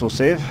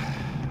autosave.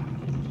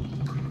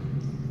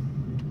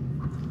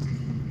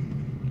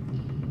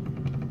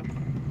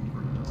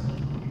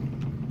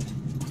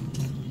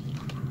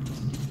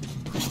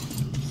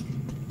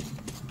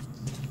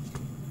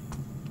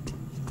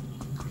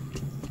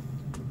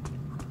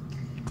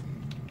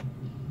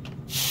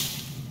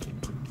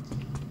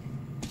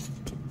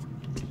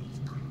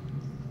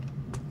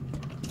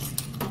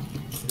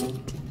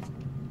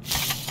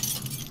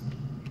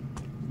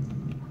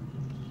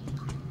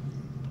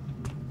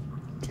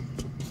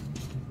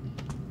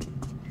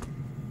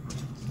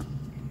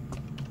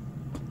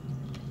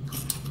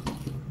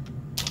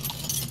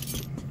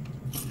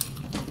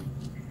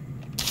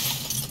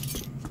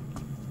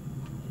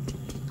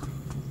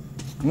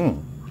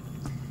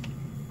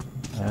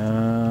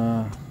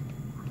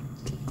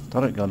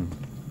 Turret gun.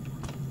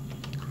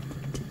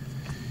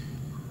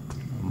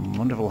 I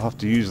wonder if we'll have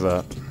to use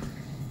that.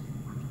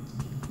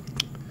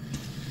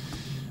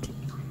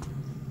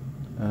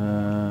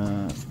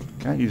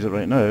 Can't use it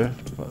right now,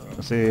 but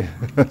I say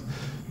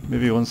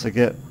maybe once I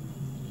get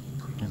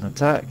an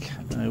attack,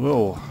 I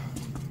will.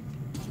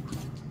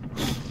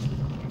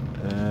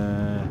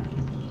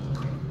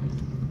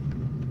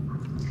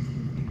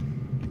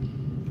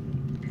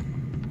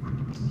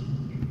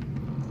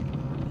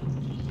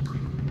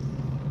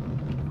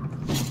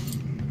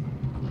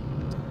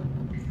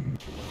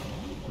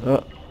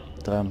 Oh,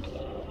 damn.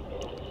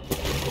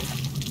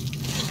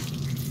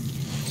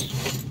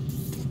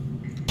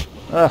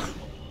 Ah.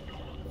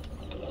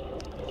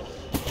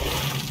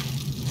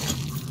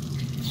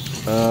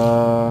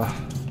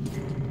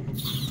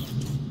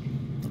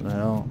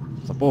 Well,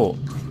 it's a boat.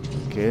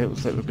 Okay,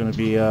 looks like we're going to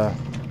be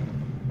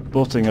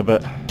boating a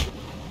bit.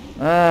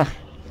 Ah.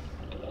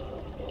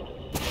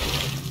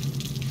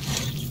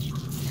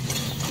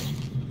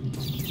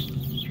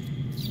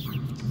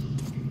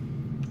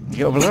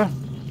 Get over there.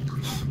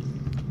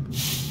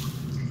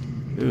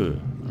 Ooh,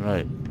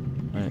 right.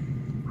 Right.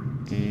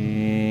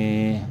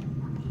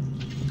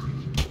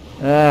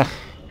 Ah.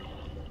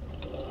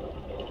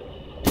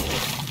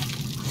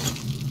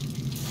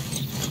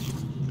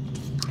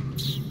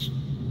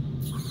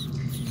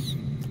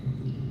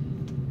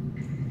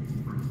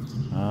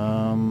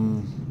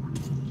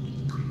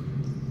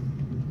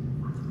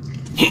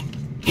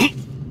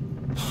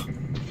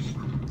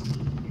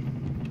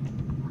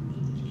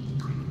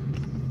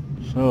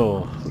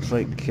 So, looks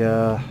like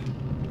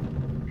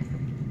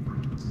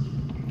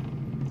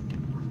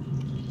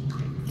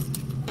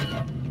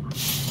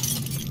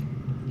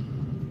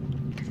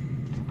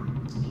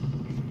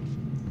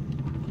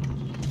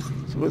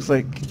looks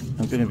like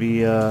I'm going to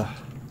be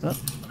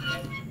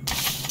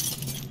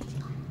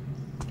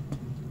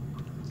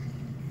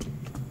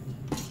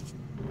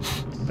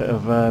bit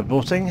of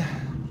boating.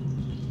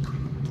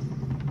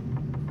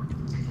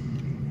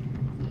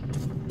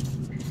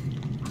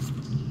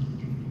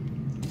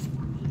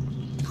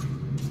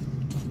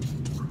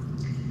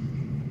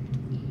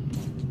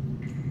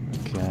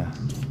 Okay.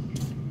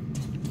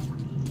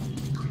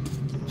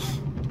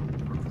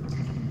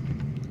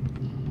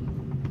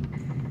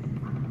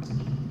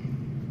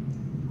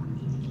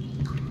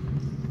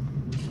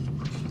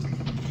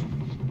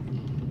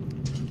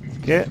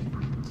 Okay.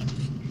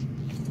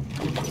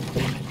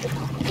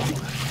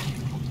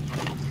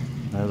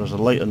 Now there's a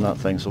light on that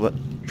thing, so let's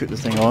put the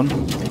thing on.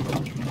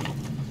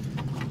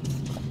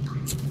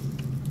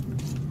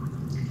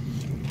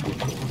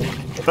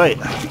 Right.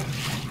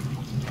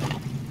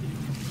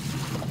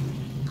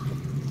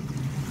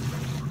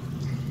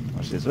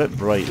 Actually, it's a bit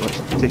bright. Let's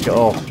take it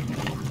off.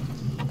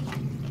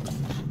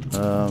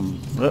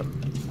 Yep.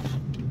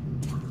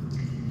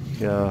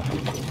 Yeah.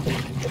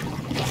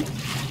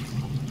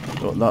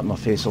 Got that in my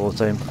face all the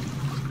time.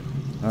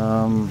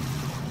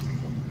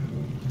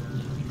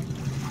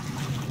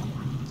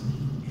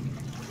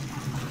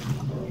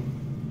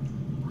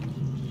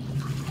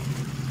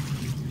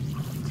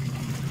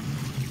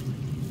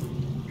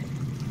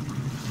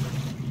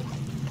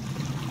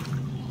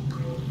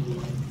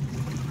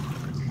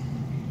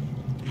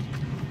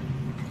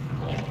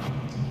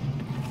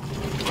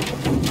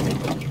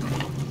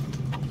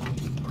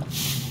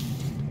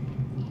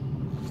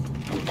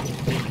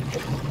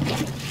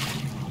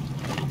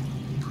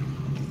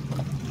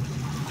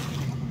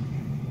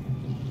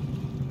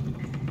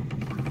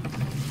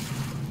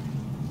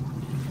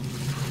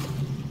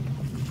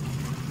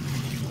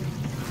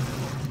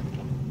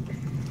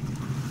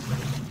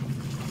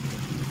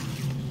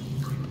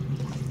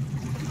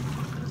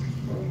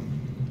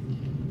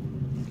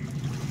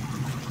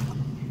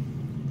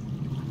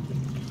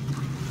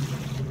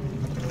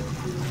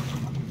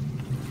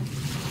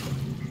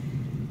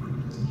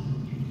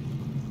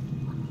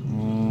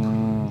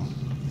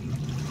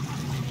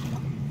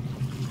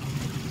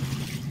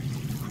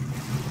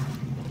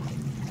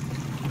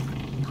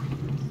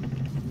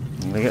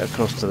 I'm gonna get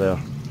across to there.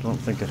 Don't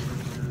think it's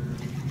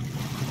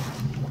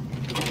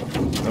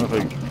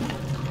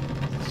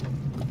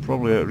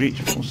probably out of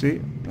reach, but we'll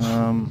see.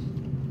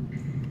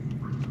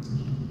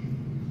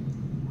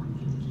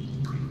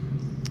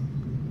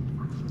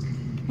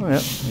 Oh yeah,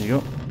 there you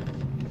go.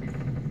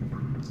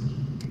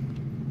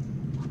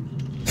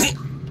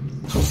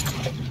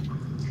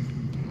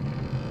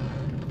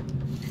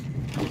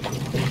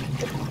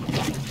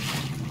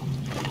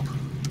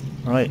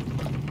 Right.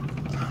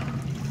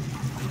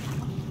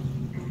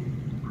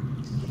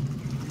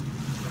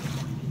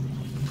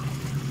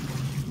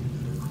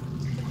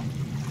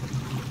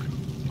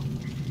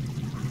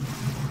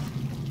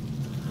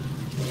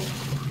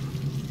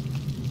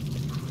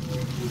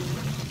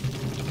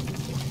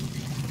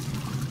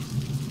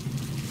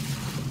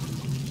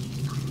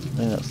 I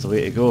think that's the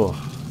way to go,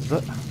 is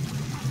it?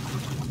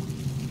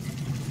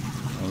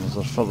 And is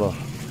there further?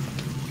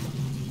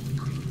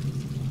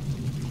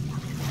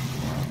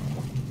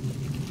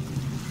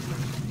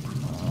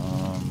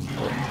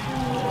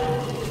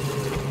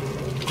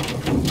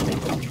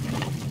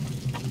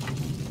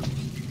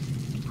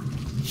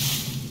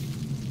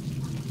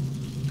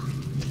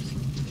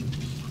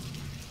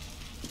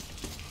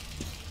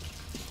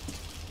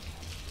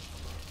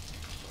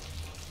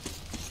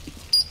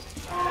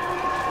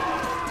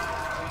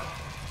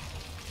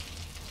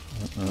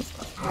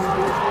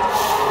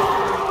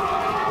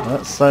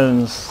 That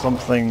sounds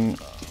something,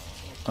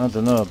 I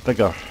don't know,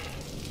 bigger.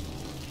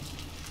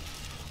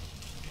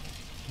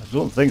 I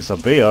don't think it's a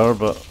bear,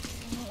 but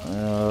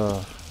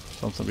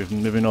something we've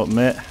maybe not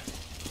met.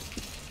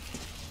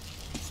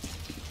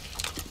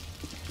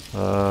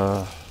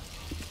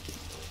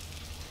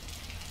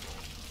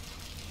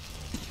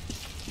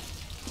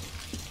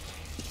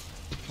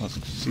 Let's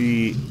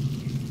see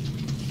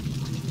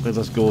where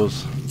this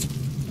goes.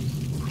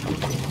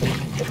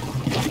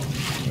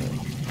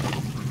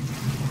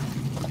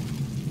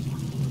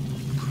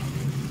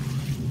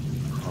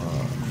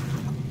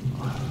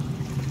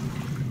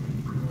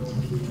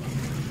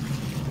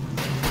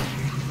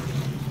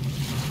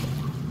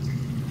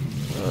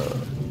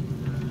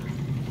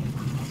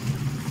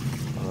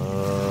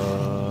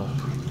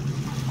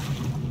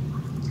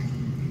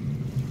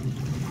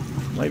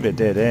 Might be a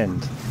dead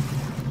end.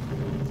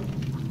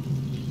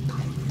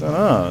 Don't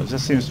know, it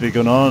just seems to be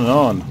going on and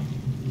on.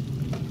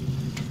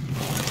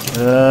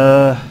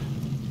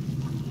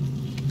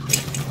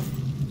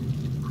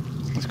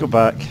 Let's go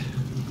back.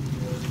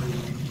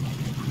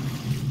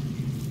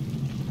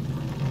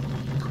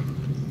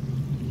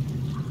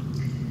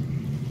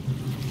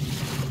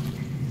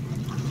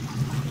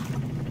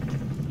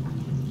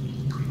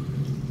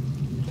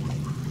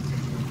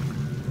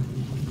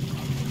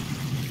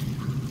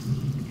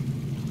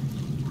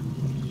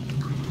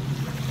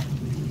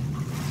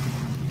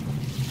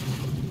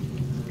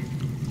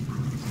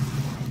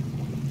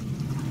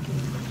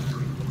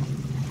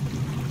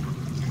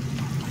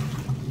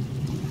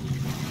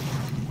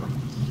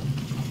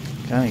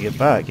 Can't get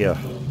back here.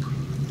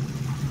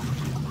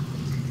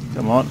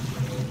 Come on.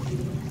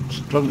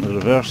 Struggling to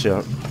reverse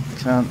here.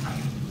 Can't.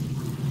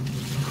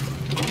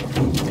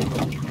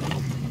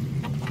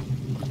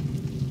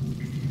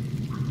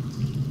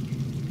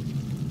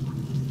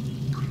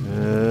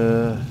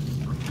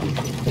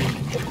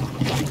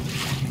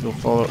 Go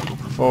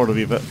forward a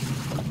wee bit.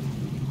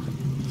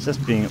 It's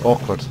just being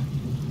awkward.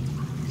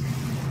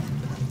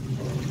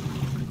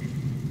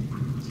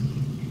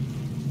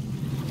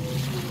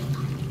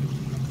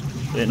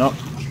 Straighten up.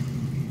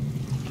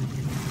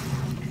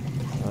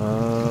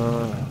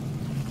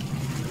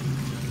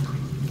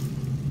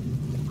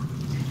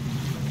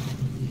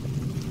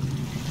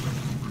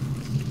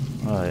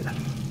 Right.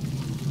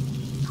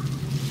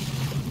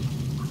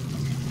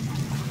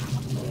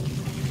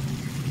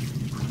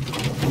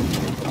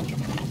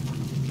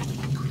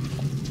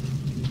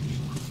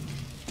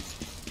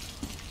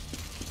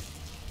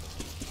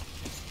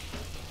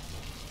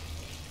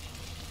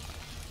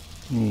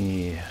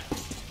 Yeah.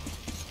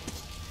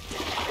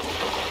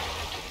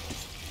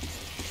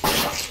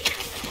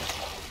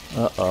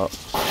 Uh-oh.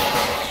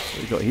 What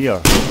we got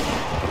here?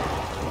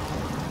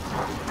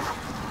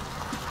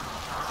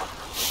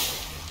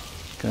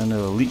 Kind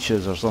of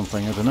leeches or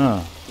something, I don't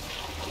know.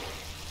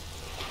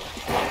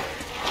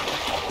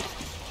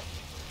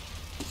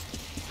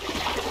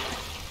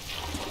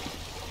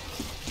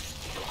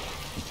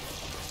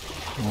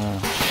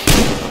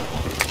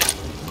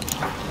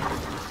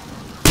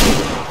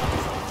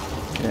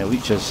 Yeah,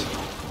 leeches.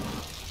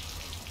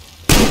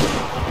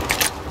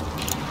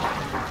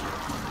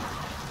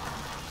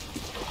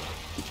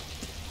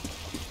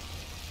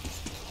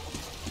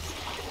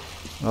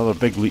 Other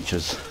big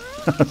leeches.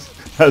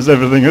 As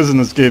everything is in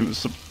this game.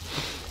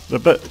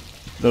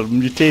 They're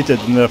mutated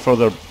and therefore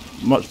they're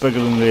much bigger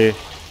than they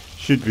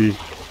should be.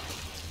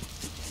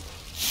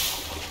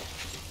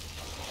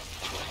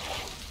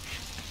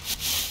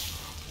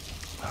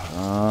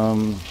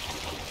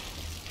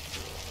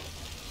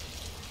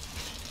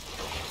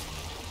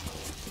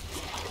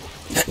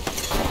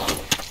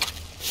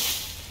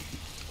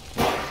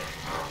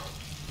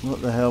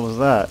 What the hell was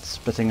that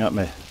spitting at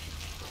me?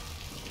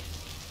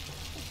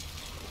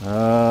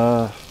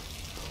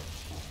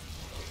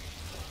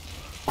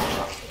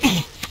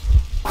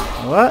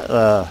 What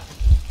the?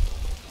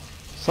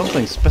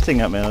 Something's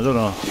spitting at me and I don't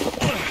know.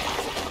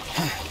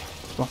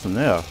 There's nothing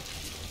there.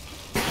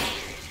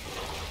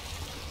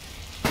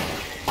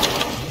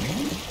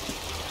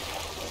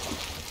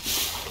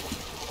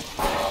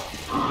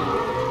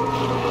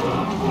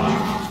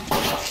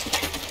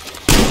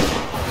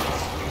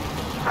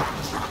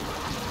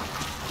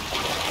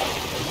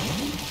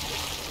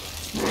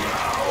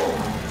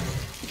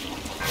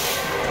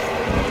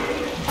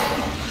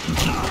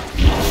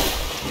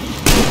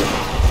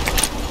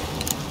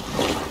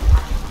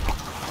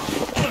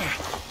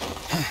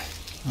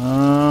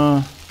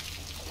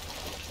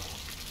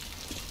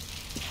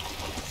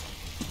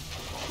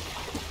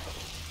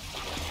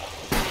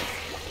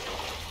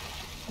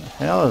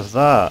 The hell is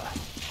that?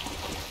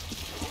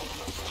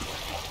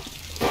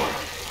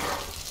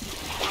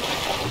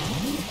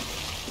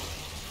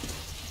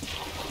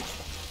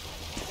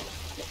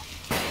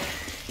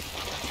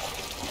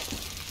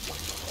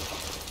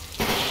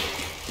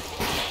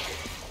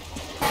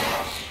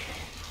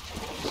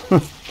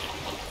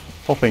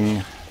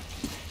 Popping.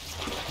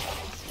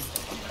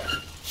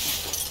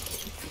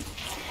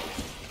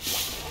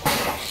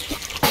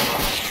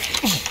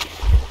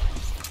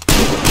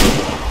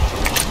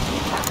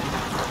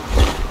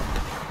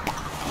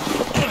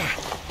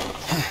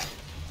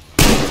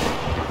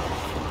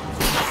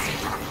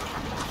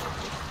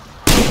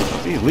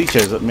 These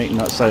leeches that making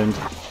that sound.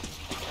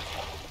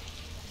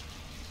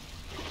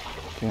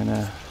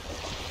 Kinda.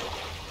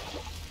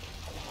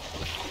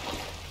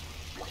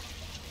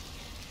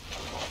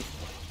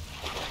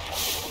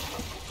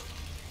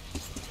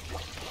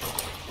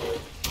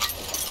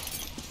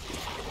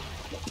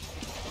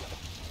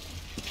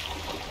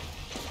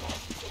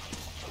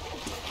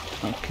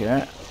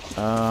 Okay.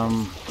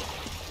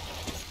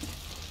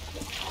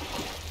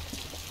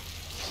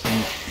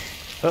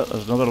 Oh,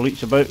 there's another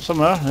leech about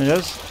somewhere. There he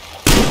is.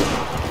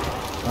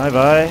 Bye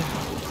bye.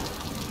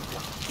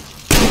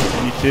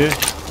 You too.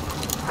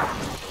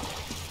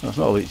 No, it's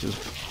not a leech, it's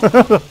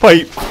a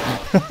pipe.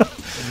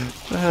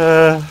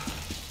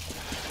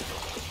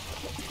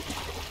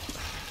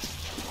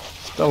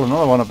 Still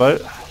another one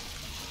about.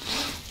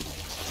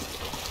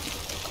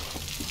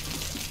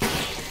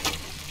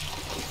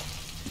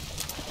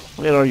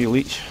 Where are you,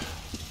 leech?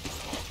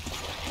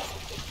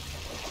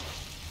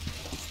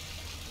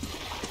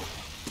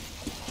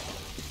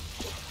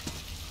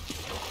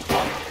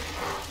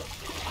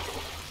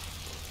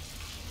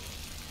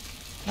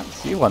 Can't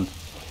see one.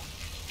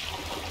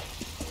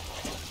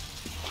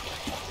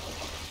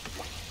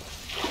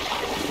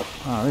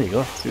 Ah, there you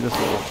go. See this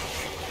little.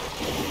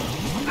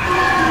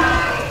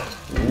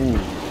 Ooh,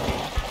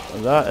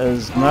 that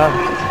is not.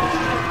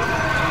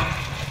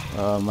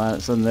 Oh man,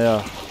 it's in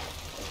there.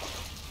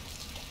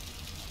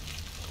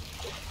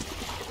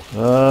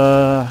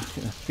 I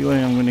get a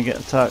feeling I'm going to get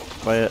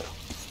attacked by it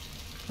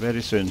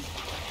very soon.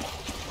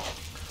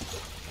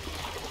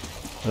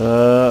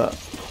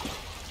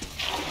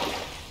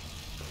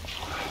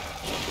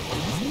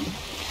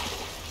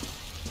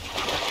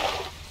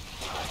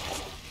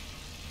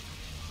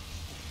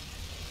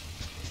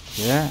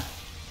 Yeah.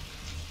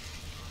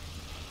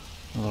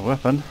 Another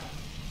weapon.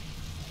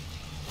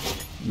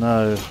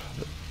 No.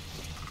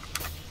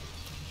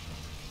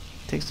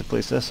 Takes the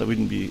place this, I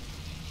wouldn't be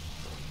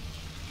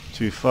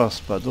too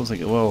fast, but I don't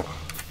think it will.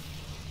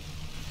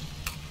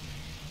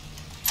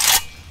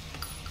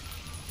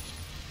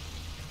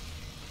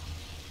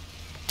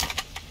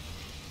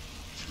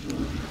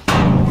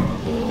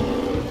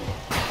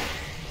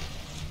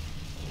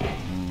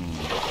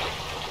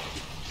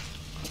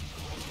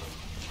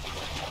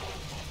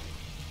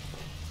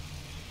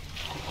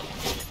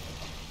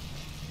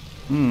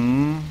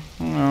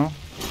 No.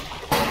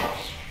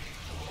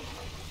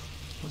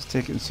 Let's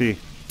take it and see.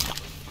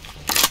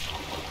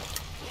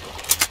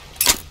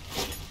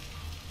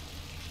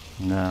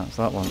 Nah, it's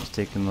that one that's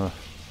taking the...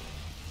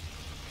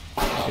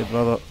 I'd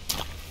rather...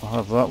 I'll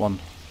have that one.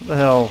 What the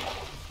hell?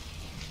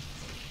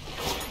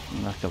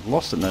 I've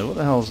lost it now. What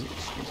the hell is it?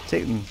 It's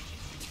taking...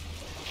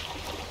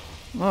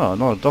 Oh,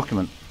 another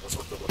document.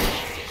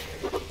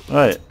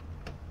 Right.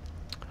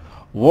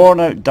 Worn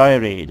out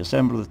diary,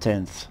 December the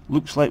 10th.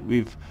 Looks like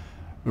we're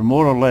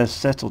more or less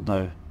settled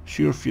now.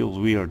 Sure feels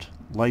weird.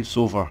 Life's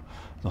over.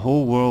 The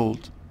whole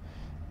world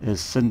is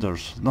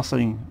cinders.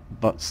 Nothing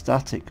but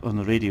static on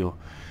the radio.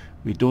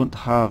 We don't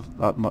have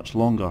that much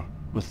longer,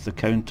 with the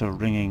counter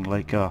ringing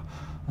like an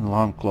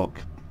alarm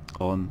clock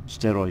on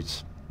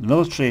steroids. The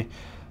military,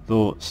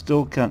 though,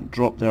 still can't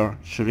drop their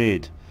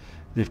charade.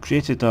 They've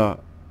created a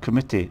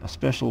committee, a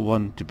special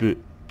one to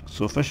boot.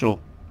 So official.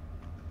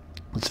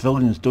 The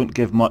civilians don't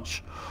give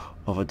much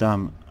of a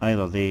damn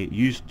either. They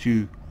used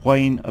to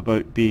whine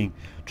about being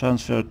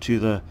transferred to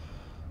the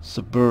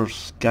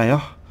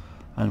Sibirskaya,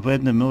 and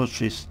when the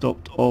military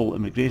stopped all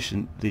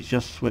immigration, they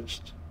just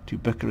switched to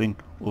bickering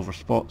over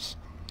spots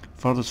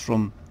furthest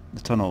from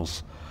the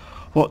tunnels.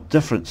 What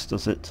difference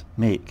does it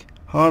make?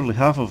 Hardly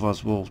half of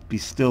us will be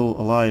still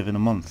alive in a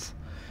month.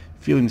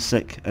 Feeling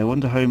sick. I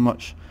wonder how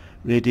much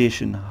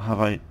radiation have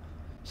I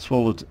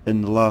swallowed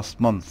in the last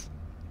month.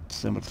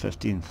 December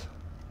 15th.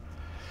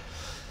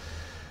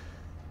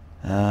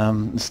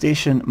 The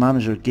station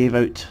manager gave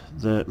out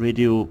the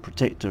radio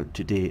protector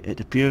today. It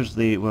appears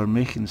they were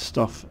making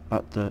stuff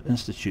at the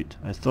institute.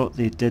 I thought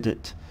they did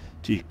it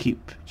to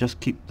just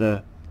keep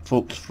the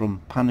folks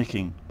from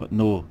panicking, but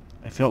no.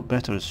 I felt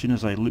better as soon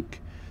as I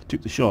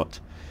took the shot.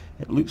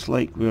 It looks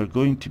like we are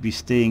going to be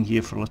staying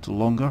here for a little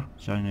longer.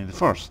 January the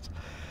 1st.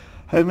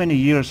 How many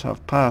years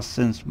have passed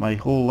since my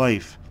whole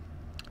life?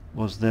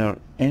 Was there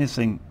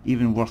anything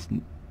even worth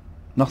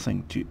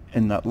nothing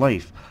in that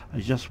life? I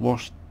just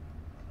watched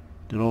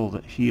all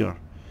that here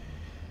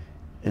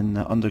in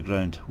the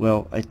underground.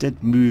 Well, I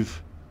did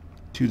move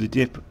to the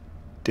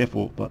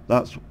depot, but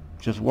that's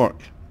just work.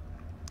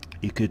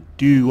 You could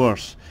do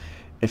worse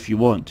if you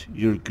want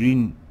your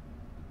green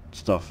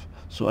stuff.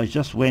 So I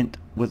just went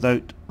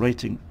without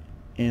writing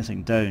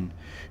anything down.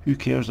 Who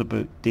cares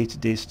about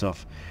day-to-day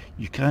stuff?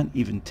 You can't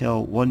even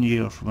tell one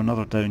year from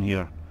another down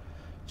here.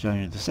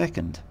 January the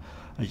 2nd.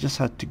 I just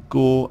had to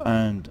go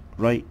and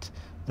write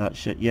that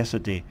shit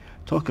yesterday.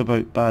 Talk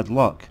about bad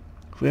luck.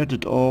 Where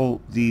did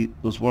all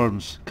those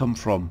worms come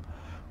from,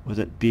 with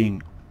it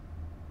being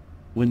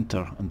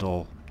winter and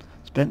all?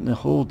 Spent the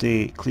whole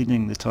day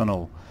cleaning the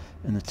tunnel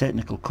in the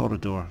technical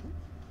corridor.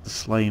 The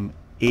slime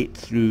ate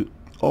through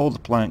all the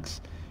planks.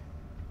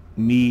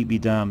 Me be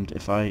damned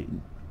if I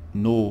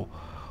know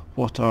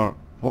what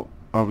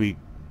are we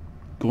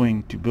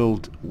going to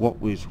build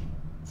walkways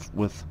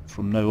with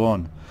from now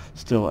on?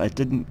 Still, I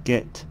didn't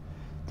get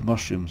the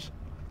mushrooms.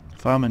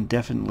 Famine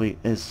definitely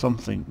is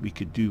something we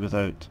could do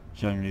without.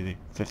 January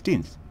the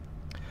 15th.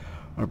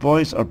 Our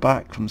boys are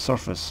back from the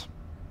surface.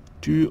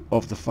 2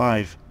 of the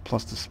 5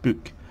 plus the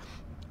spook,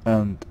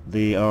 and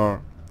they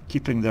are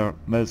keeping their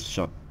mouths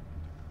shut.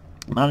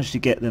 Managed to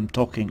get them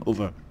talking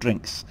over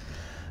drinks.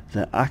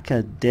 The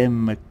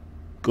Academic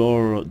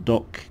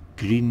Doc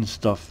green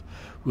stuff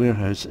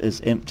warehouse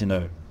is empty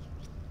now.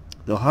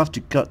 They'll have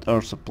to cut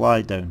our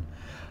supply down.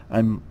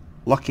 I'm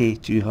lucky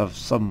to have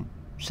some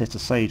set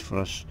aside for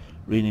a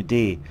rainy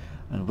day,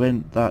 and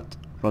when that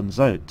runs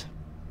out,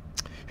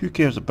 who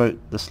cares about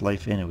this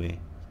life anyway?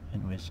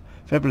 Anyways,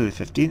 February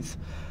the 15th,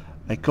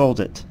 I called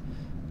it.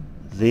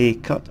 They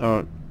cut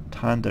our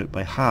handout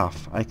by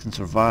half. I can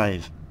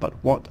survive, but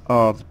what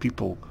are the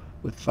people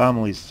with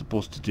families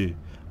supposed to do?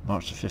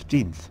 March the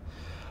 15th.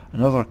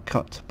 Another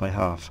cut by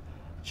half.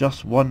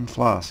 Just 1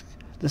 flask.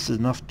 This is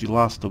enough to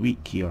last a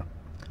week here.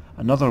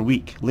 Another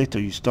week later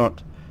you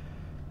start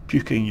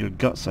puking your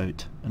guts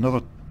out.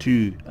 Another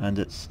 2 and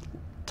it's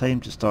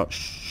time to start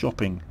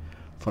shopping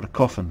for a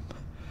coffin.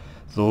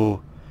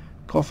 Though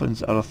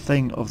coffins are a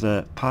thing of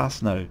the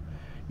past now.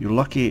 You're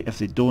lucky if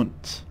they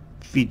don't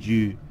feed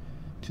you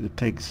to the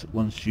pigs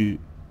once you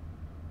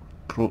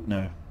croak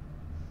now.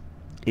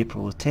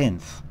 April the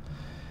 10th.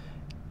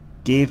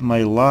 Gave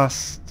my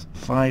last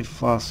 5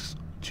 flasks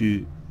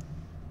to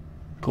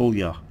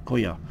Koya.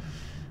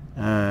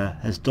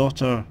 His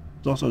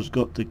daughter's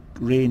got the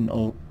rain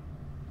or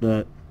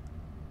the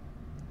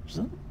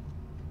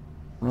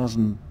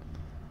resin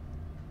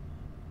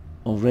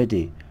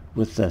already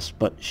with this,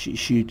 but she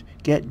should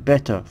get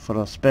better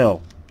for a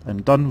spell.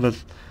 I'm done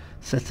with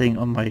sitting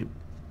on my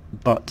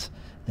butt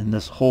in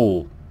this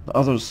hole. The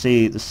others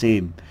say the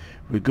same.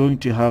 We're going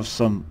to have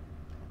some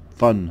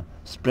fun.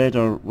 Spread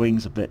our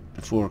wings a bit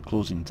before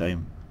closing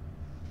time.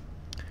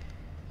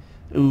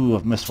 Ooh,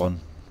 I've missed one.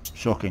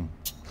 Shocking.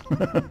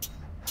 I'm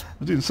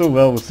doing so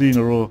well with 3 in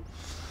a row,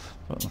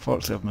 but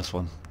unfortunately I've missed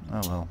one.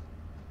 Ah well.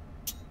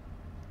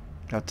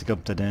 Had to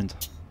come to an end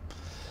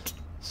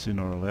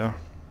sooner or later.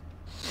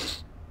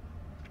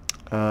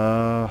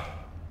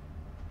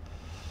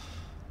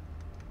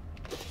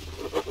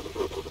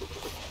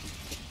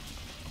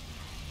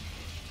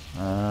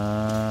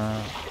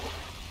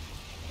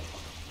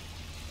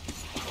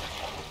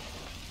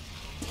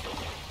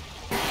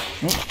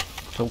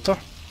 Filter.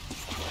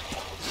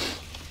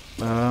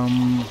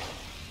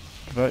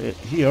 About it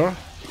here.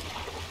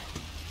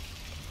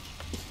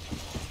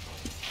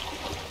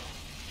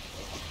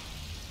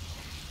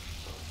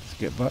 Let's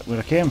get back where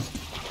I came.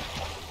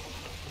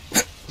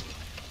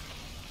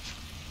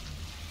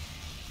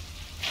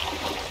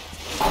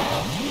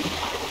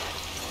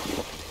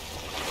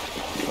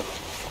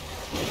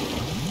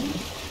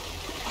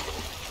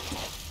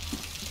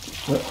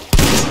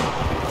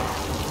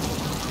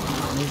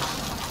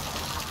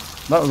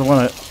 That was the one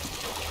I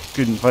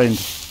couldn't find.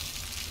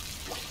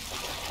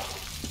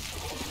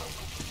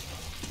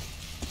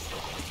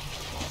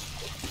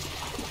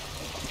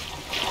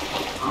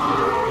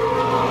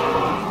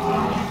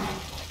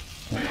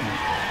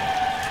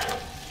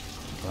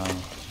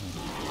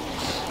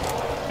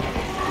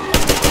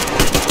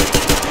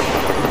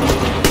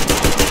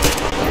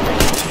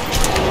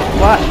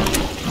 What?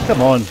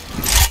 Come on,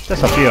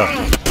 disappear.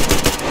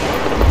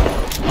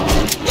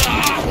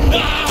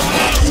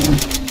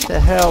 What the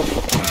hell?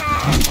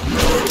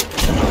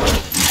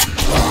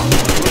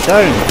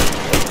 Down.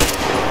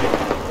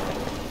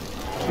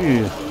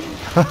 Phew.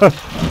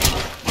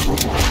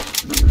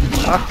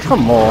 Ah,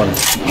 come on.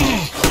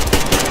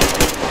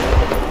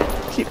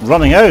 Keep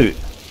running out.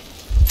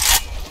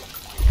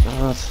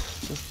 God,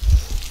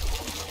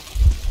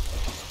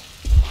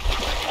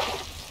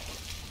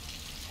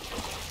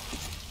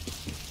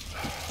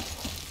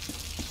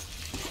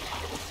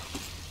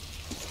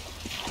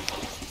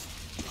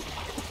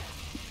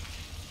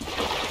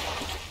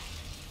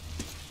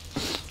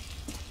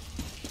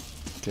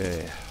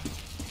 okay.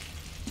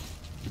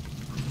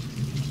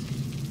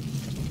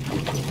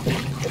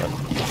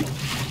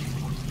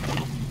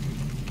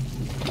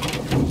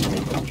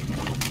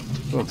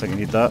 Don't think I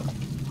need that.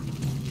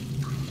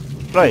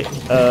 Right,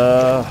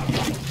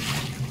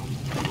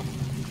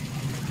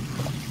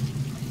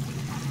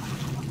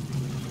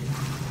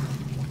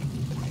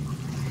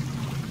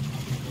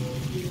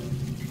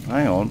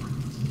 hang on.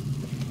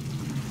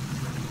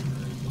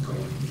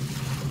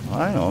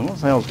 Hang on, what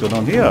the hell's going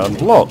on here? I'm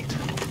blocked.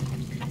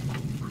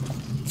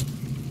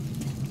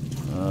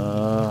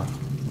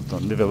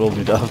 Maybe I will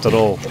need it after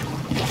all.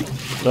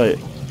 Right.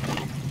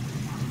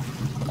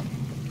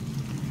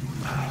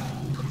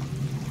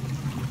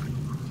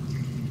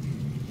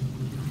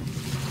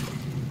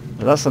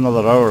 Well, that's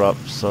another hour up,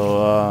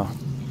 so I'll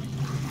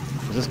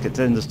just get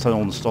in this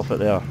tunnel and stop it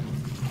there.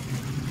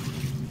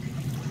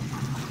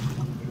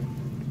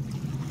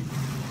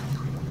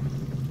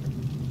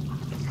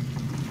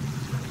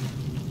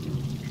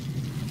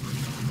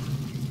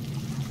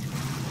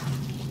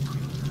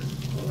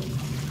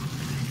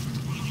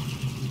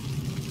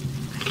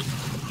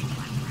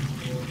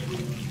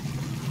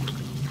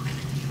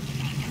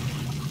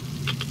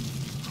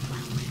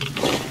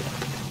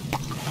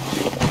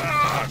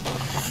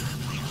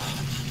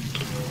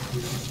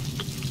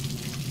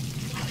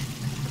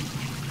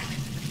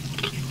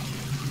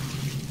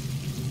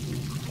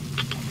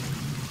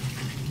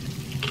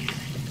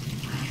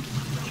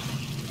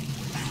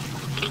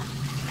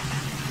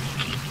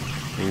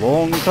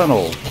 long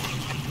tunnel.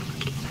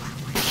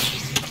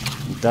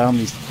 Damn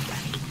these...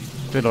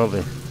 Where are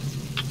they?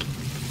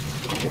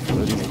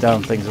 Oh, these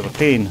damn things are a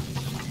pain.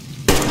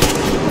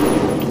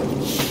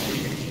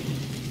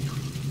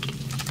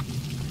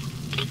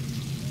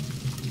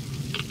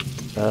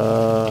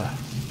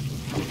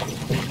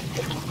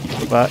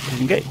 But you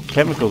can get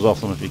chemicals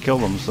off them if you kill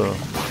them, so...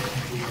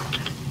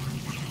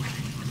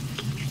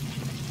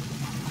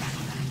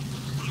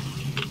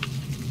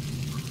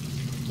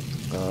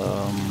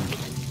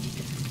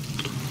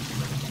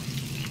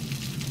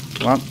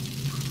 Come on,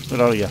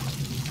 where are you?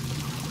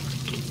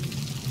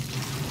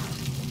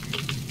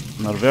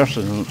 My reverse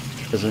isn't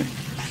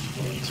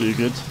too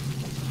good.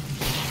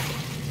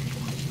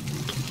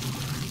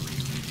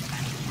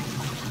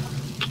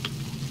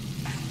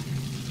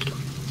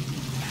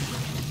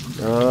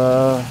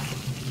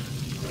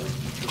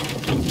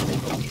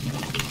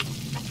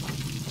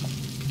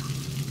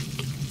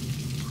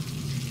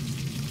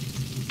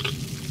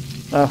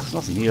 There's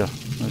nothing here.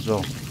 Might as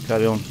well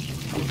carry on.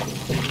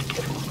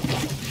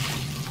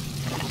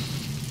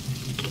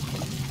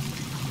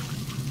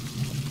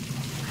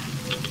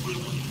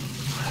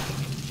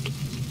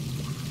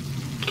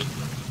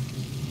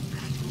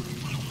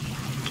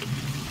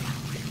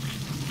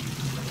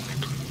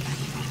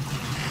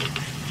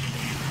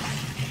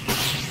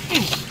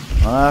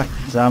 Ah,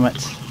 damn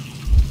it.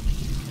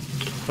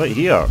 Right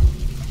here.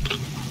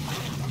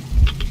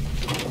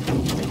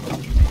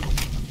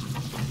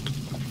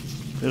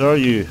 Where are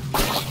you?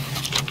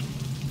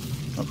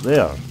 Up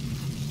there.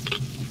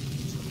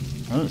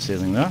 I don't see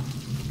anything there.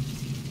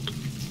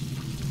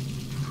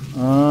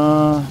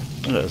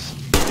 There it is. Is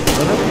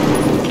that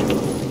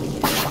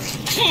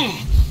it?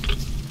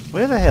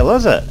 Where the hell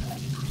is it?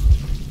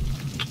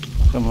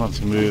 I'm going to have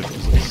to move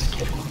because it's...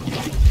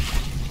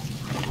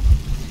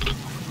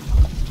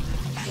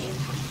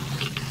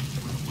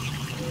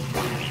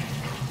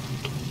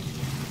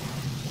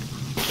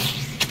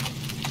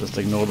 Just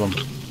ignore them.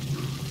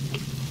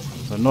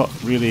 They're not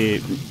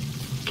really...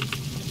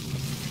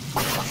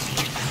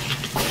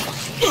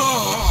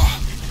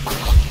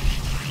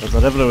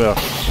 They're everywhere.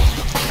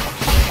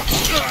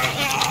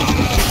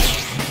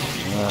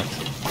 Right.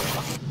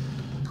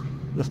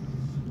 Just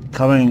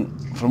coming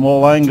from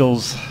all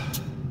angles.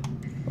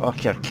 Oh,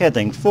 you're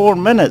kidding. 4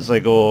 minutes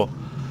ago.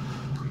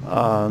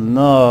 Oh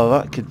no,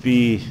 that could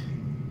be...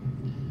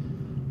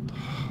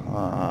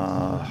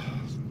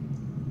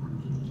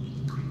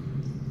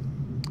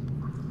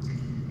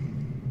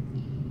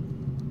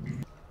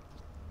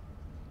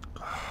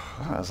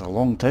 That is a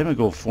long time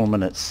ago, 4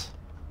 minutes.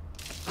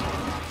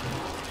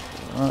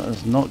 That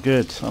is not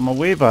good. I'm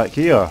way back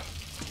here.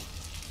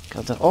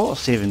 God, the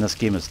auto-saving this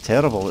game is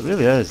terrible. It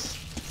really is.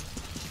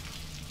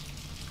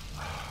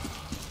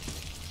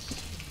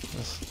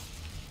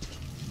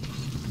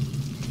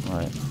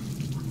 Right.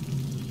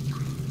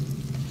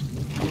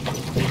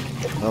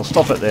 I'll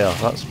stop it there.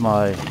 That's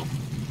my...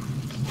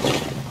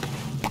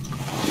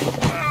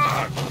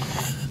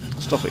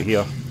 Stop it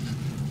here.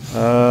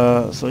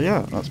 So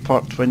yeah, that's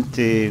part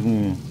 20, I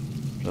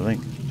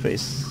think,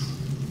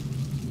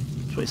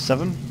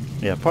 27?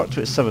 Yeah, part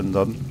 27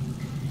 done.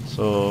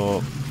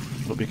 So,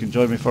 hope you can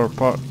join me for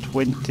part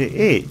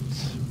 28.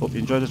 Hope you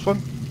enjoyed this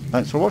one.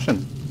 Thanks for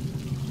watching.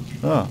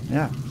 Oh,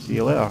 yeah, see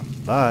you later.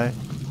 Bye.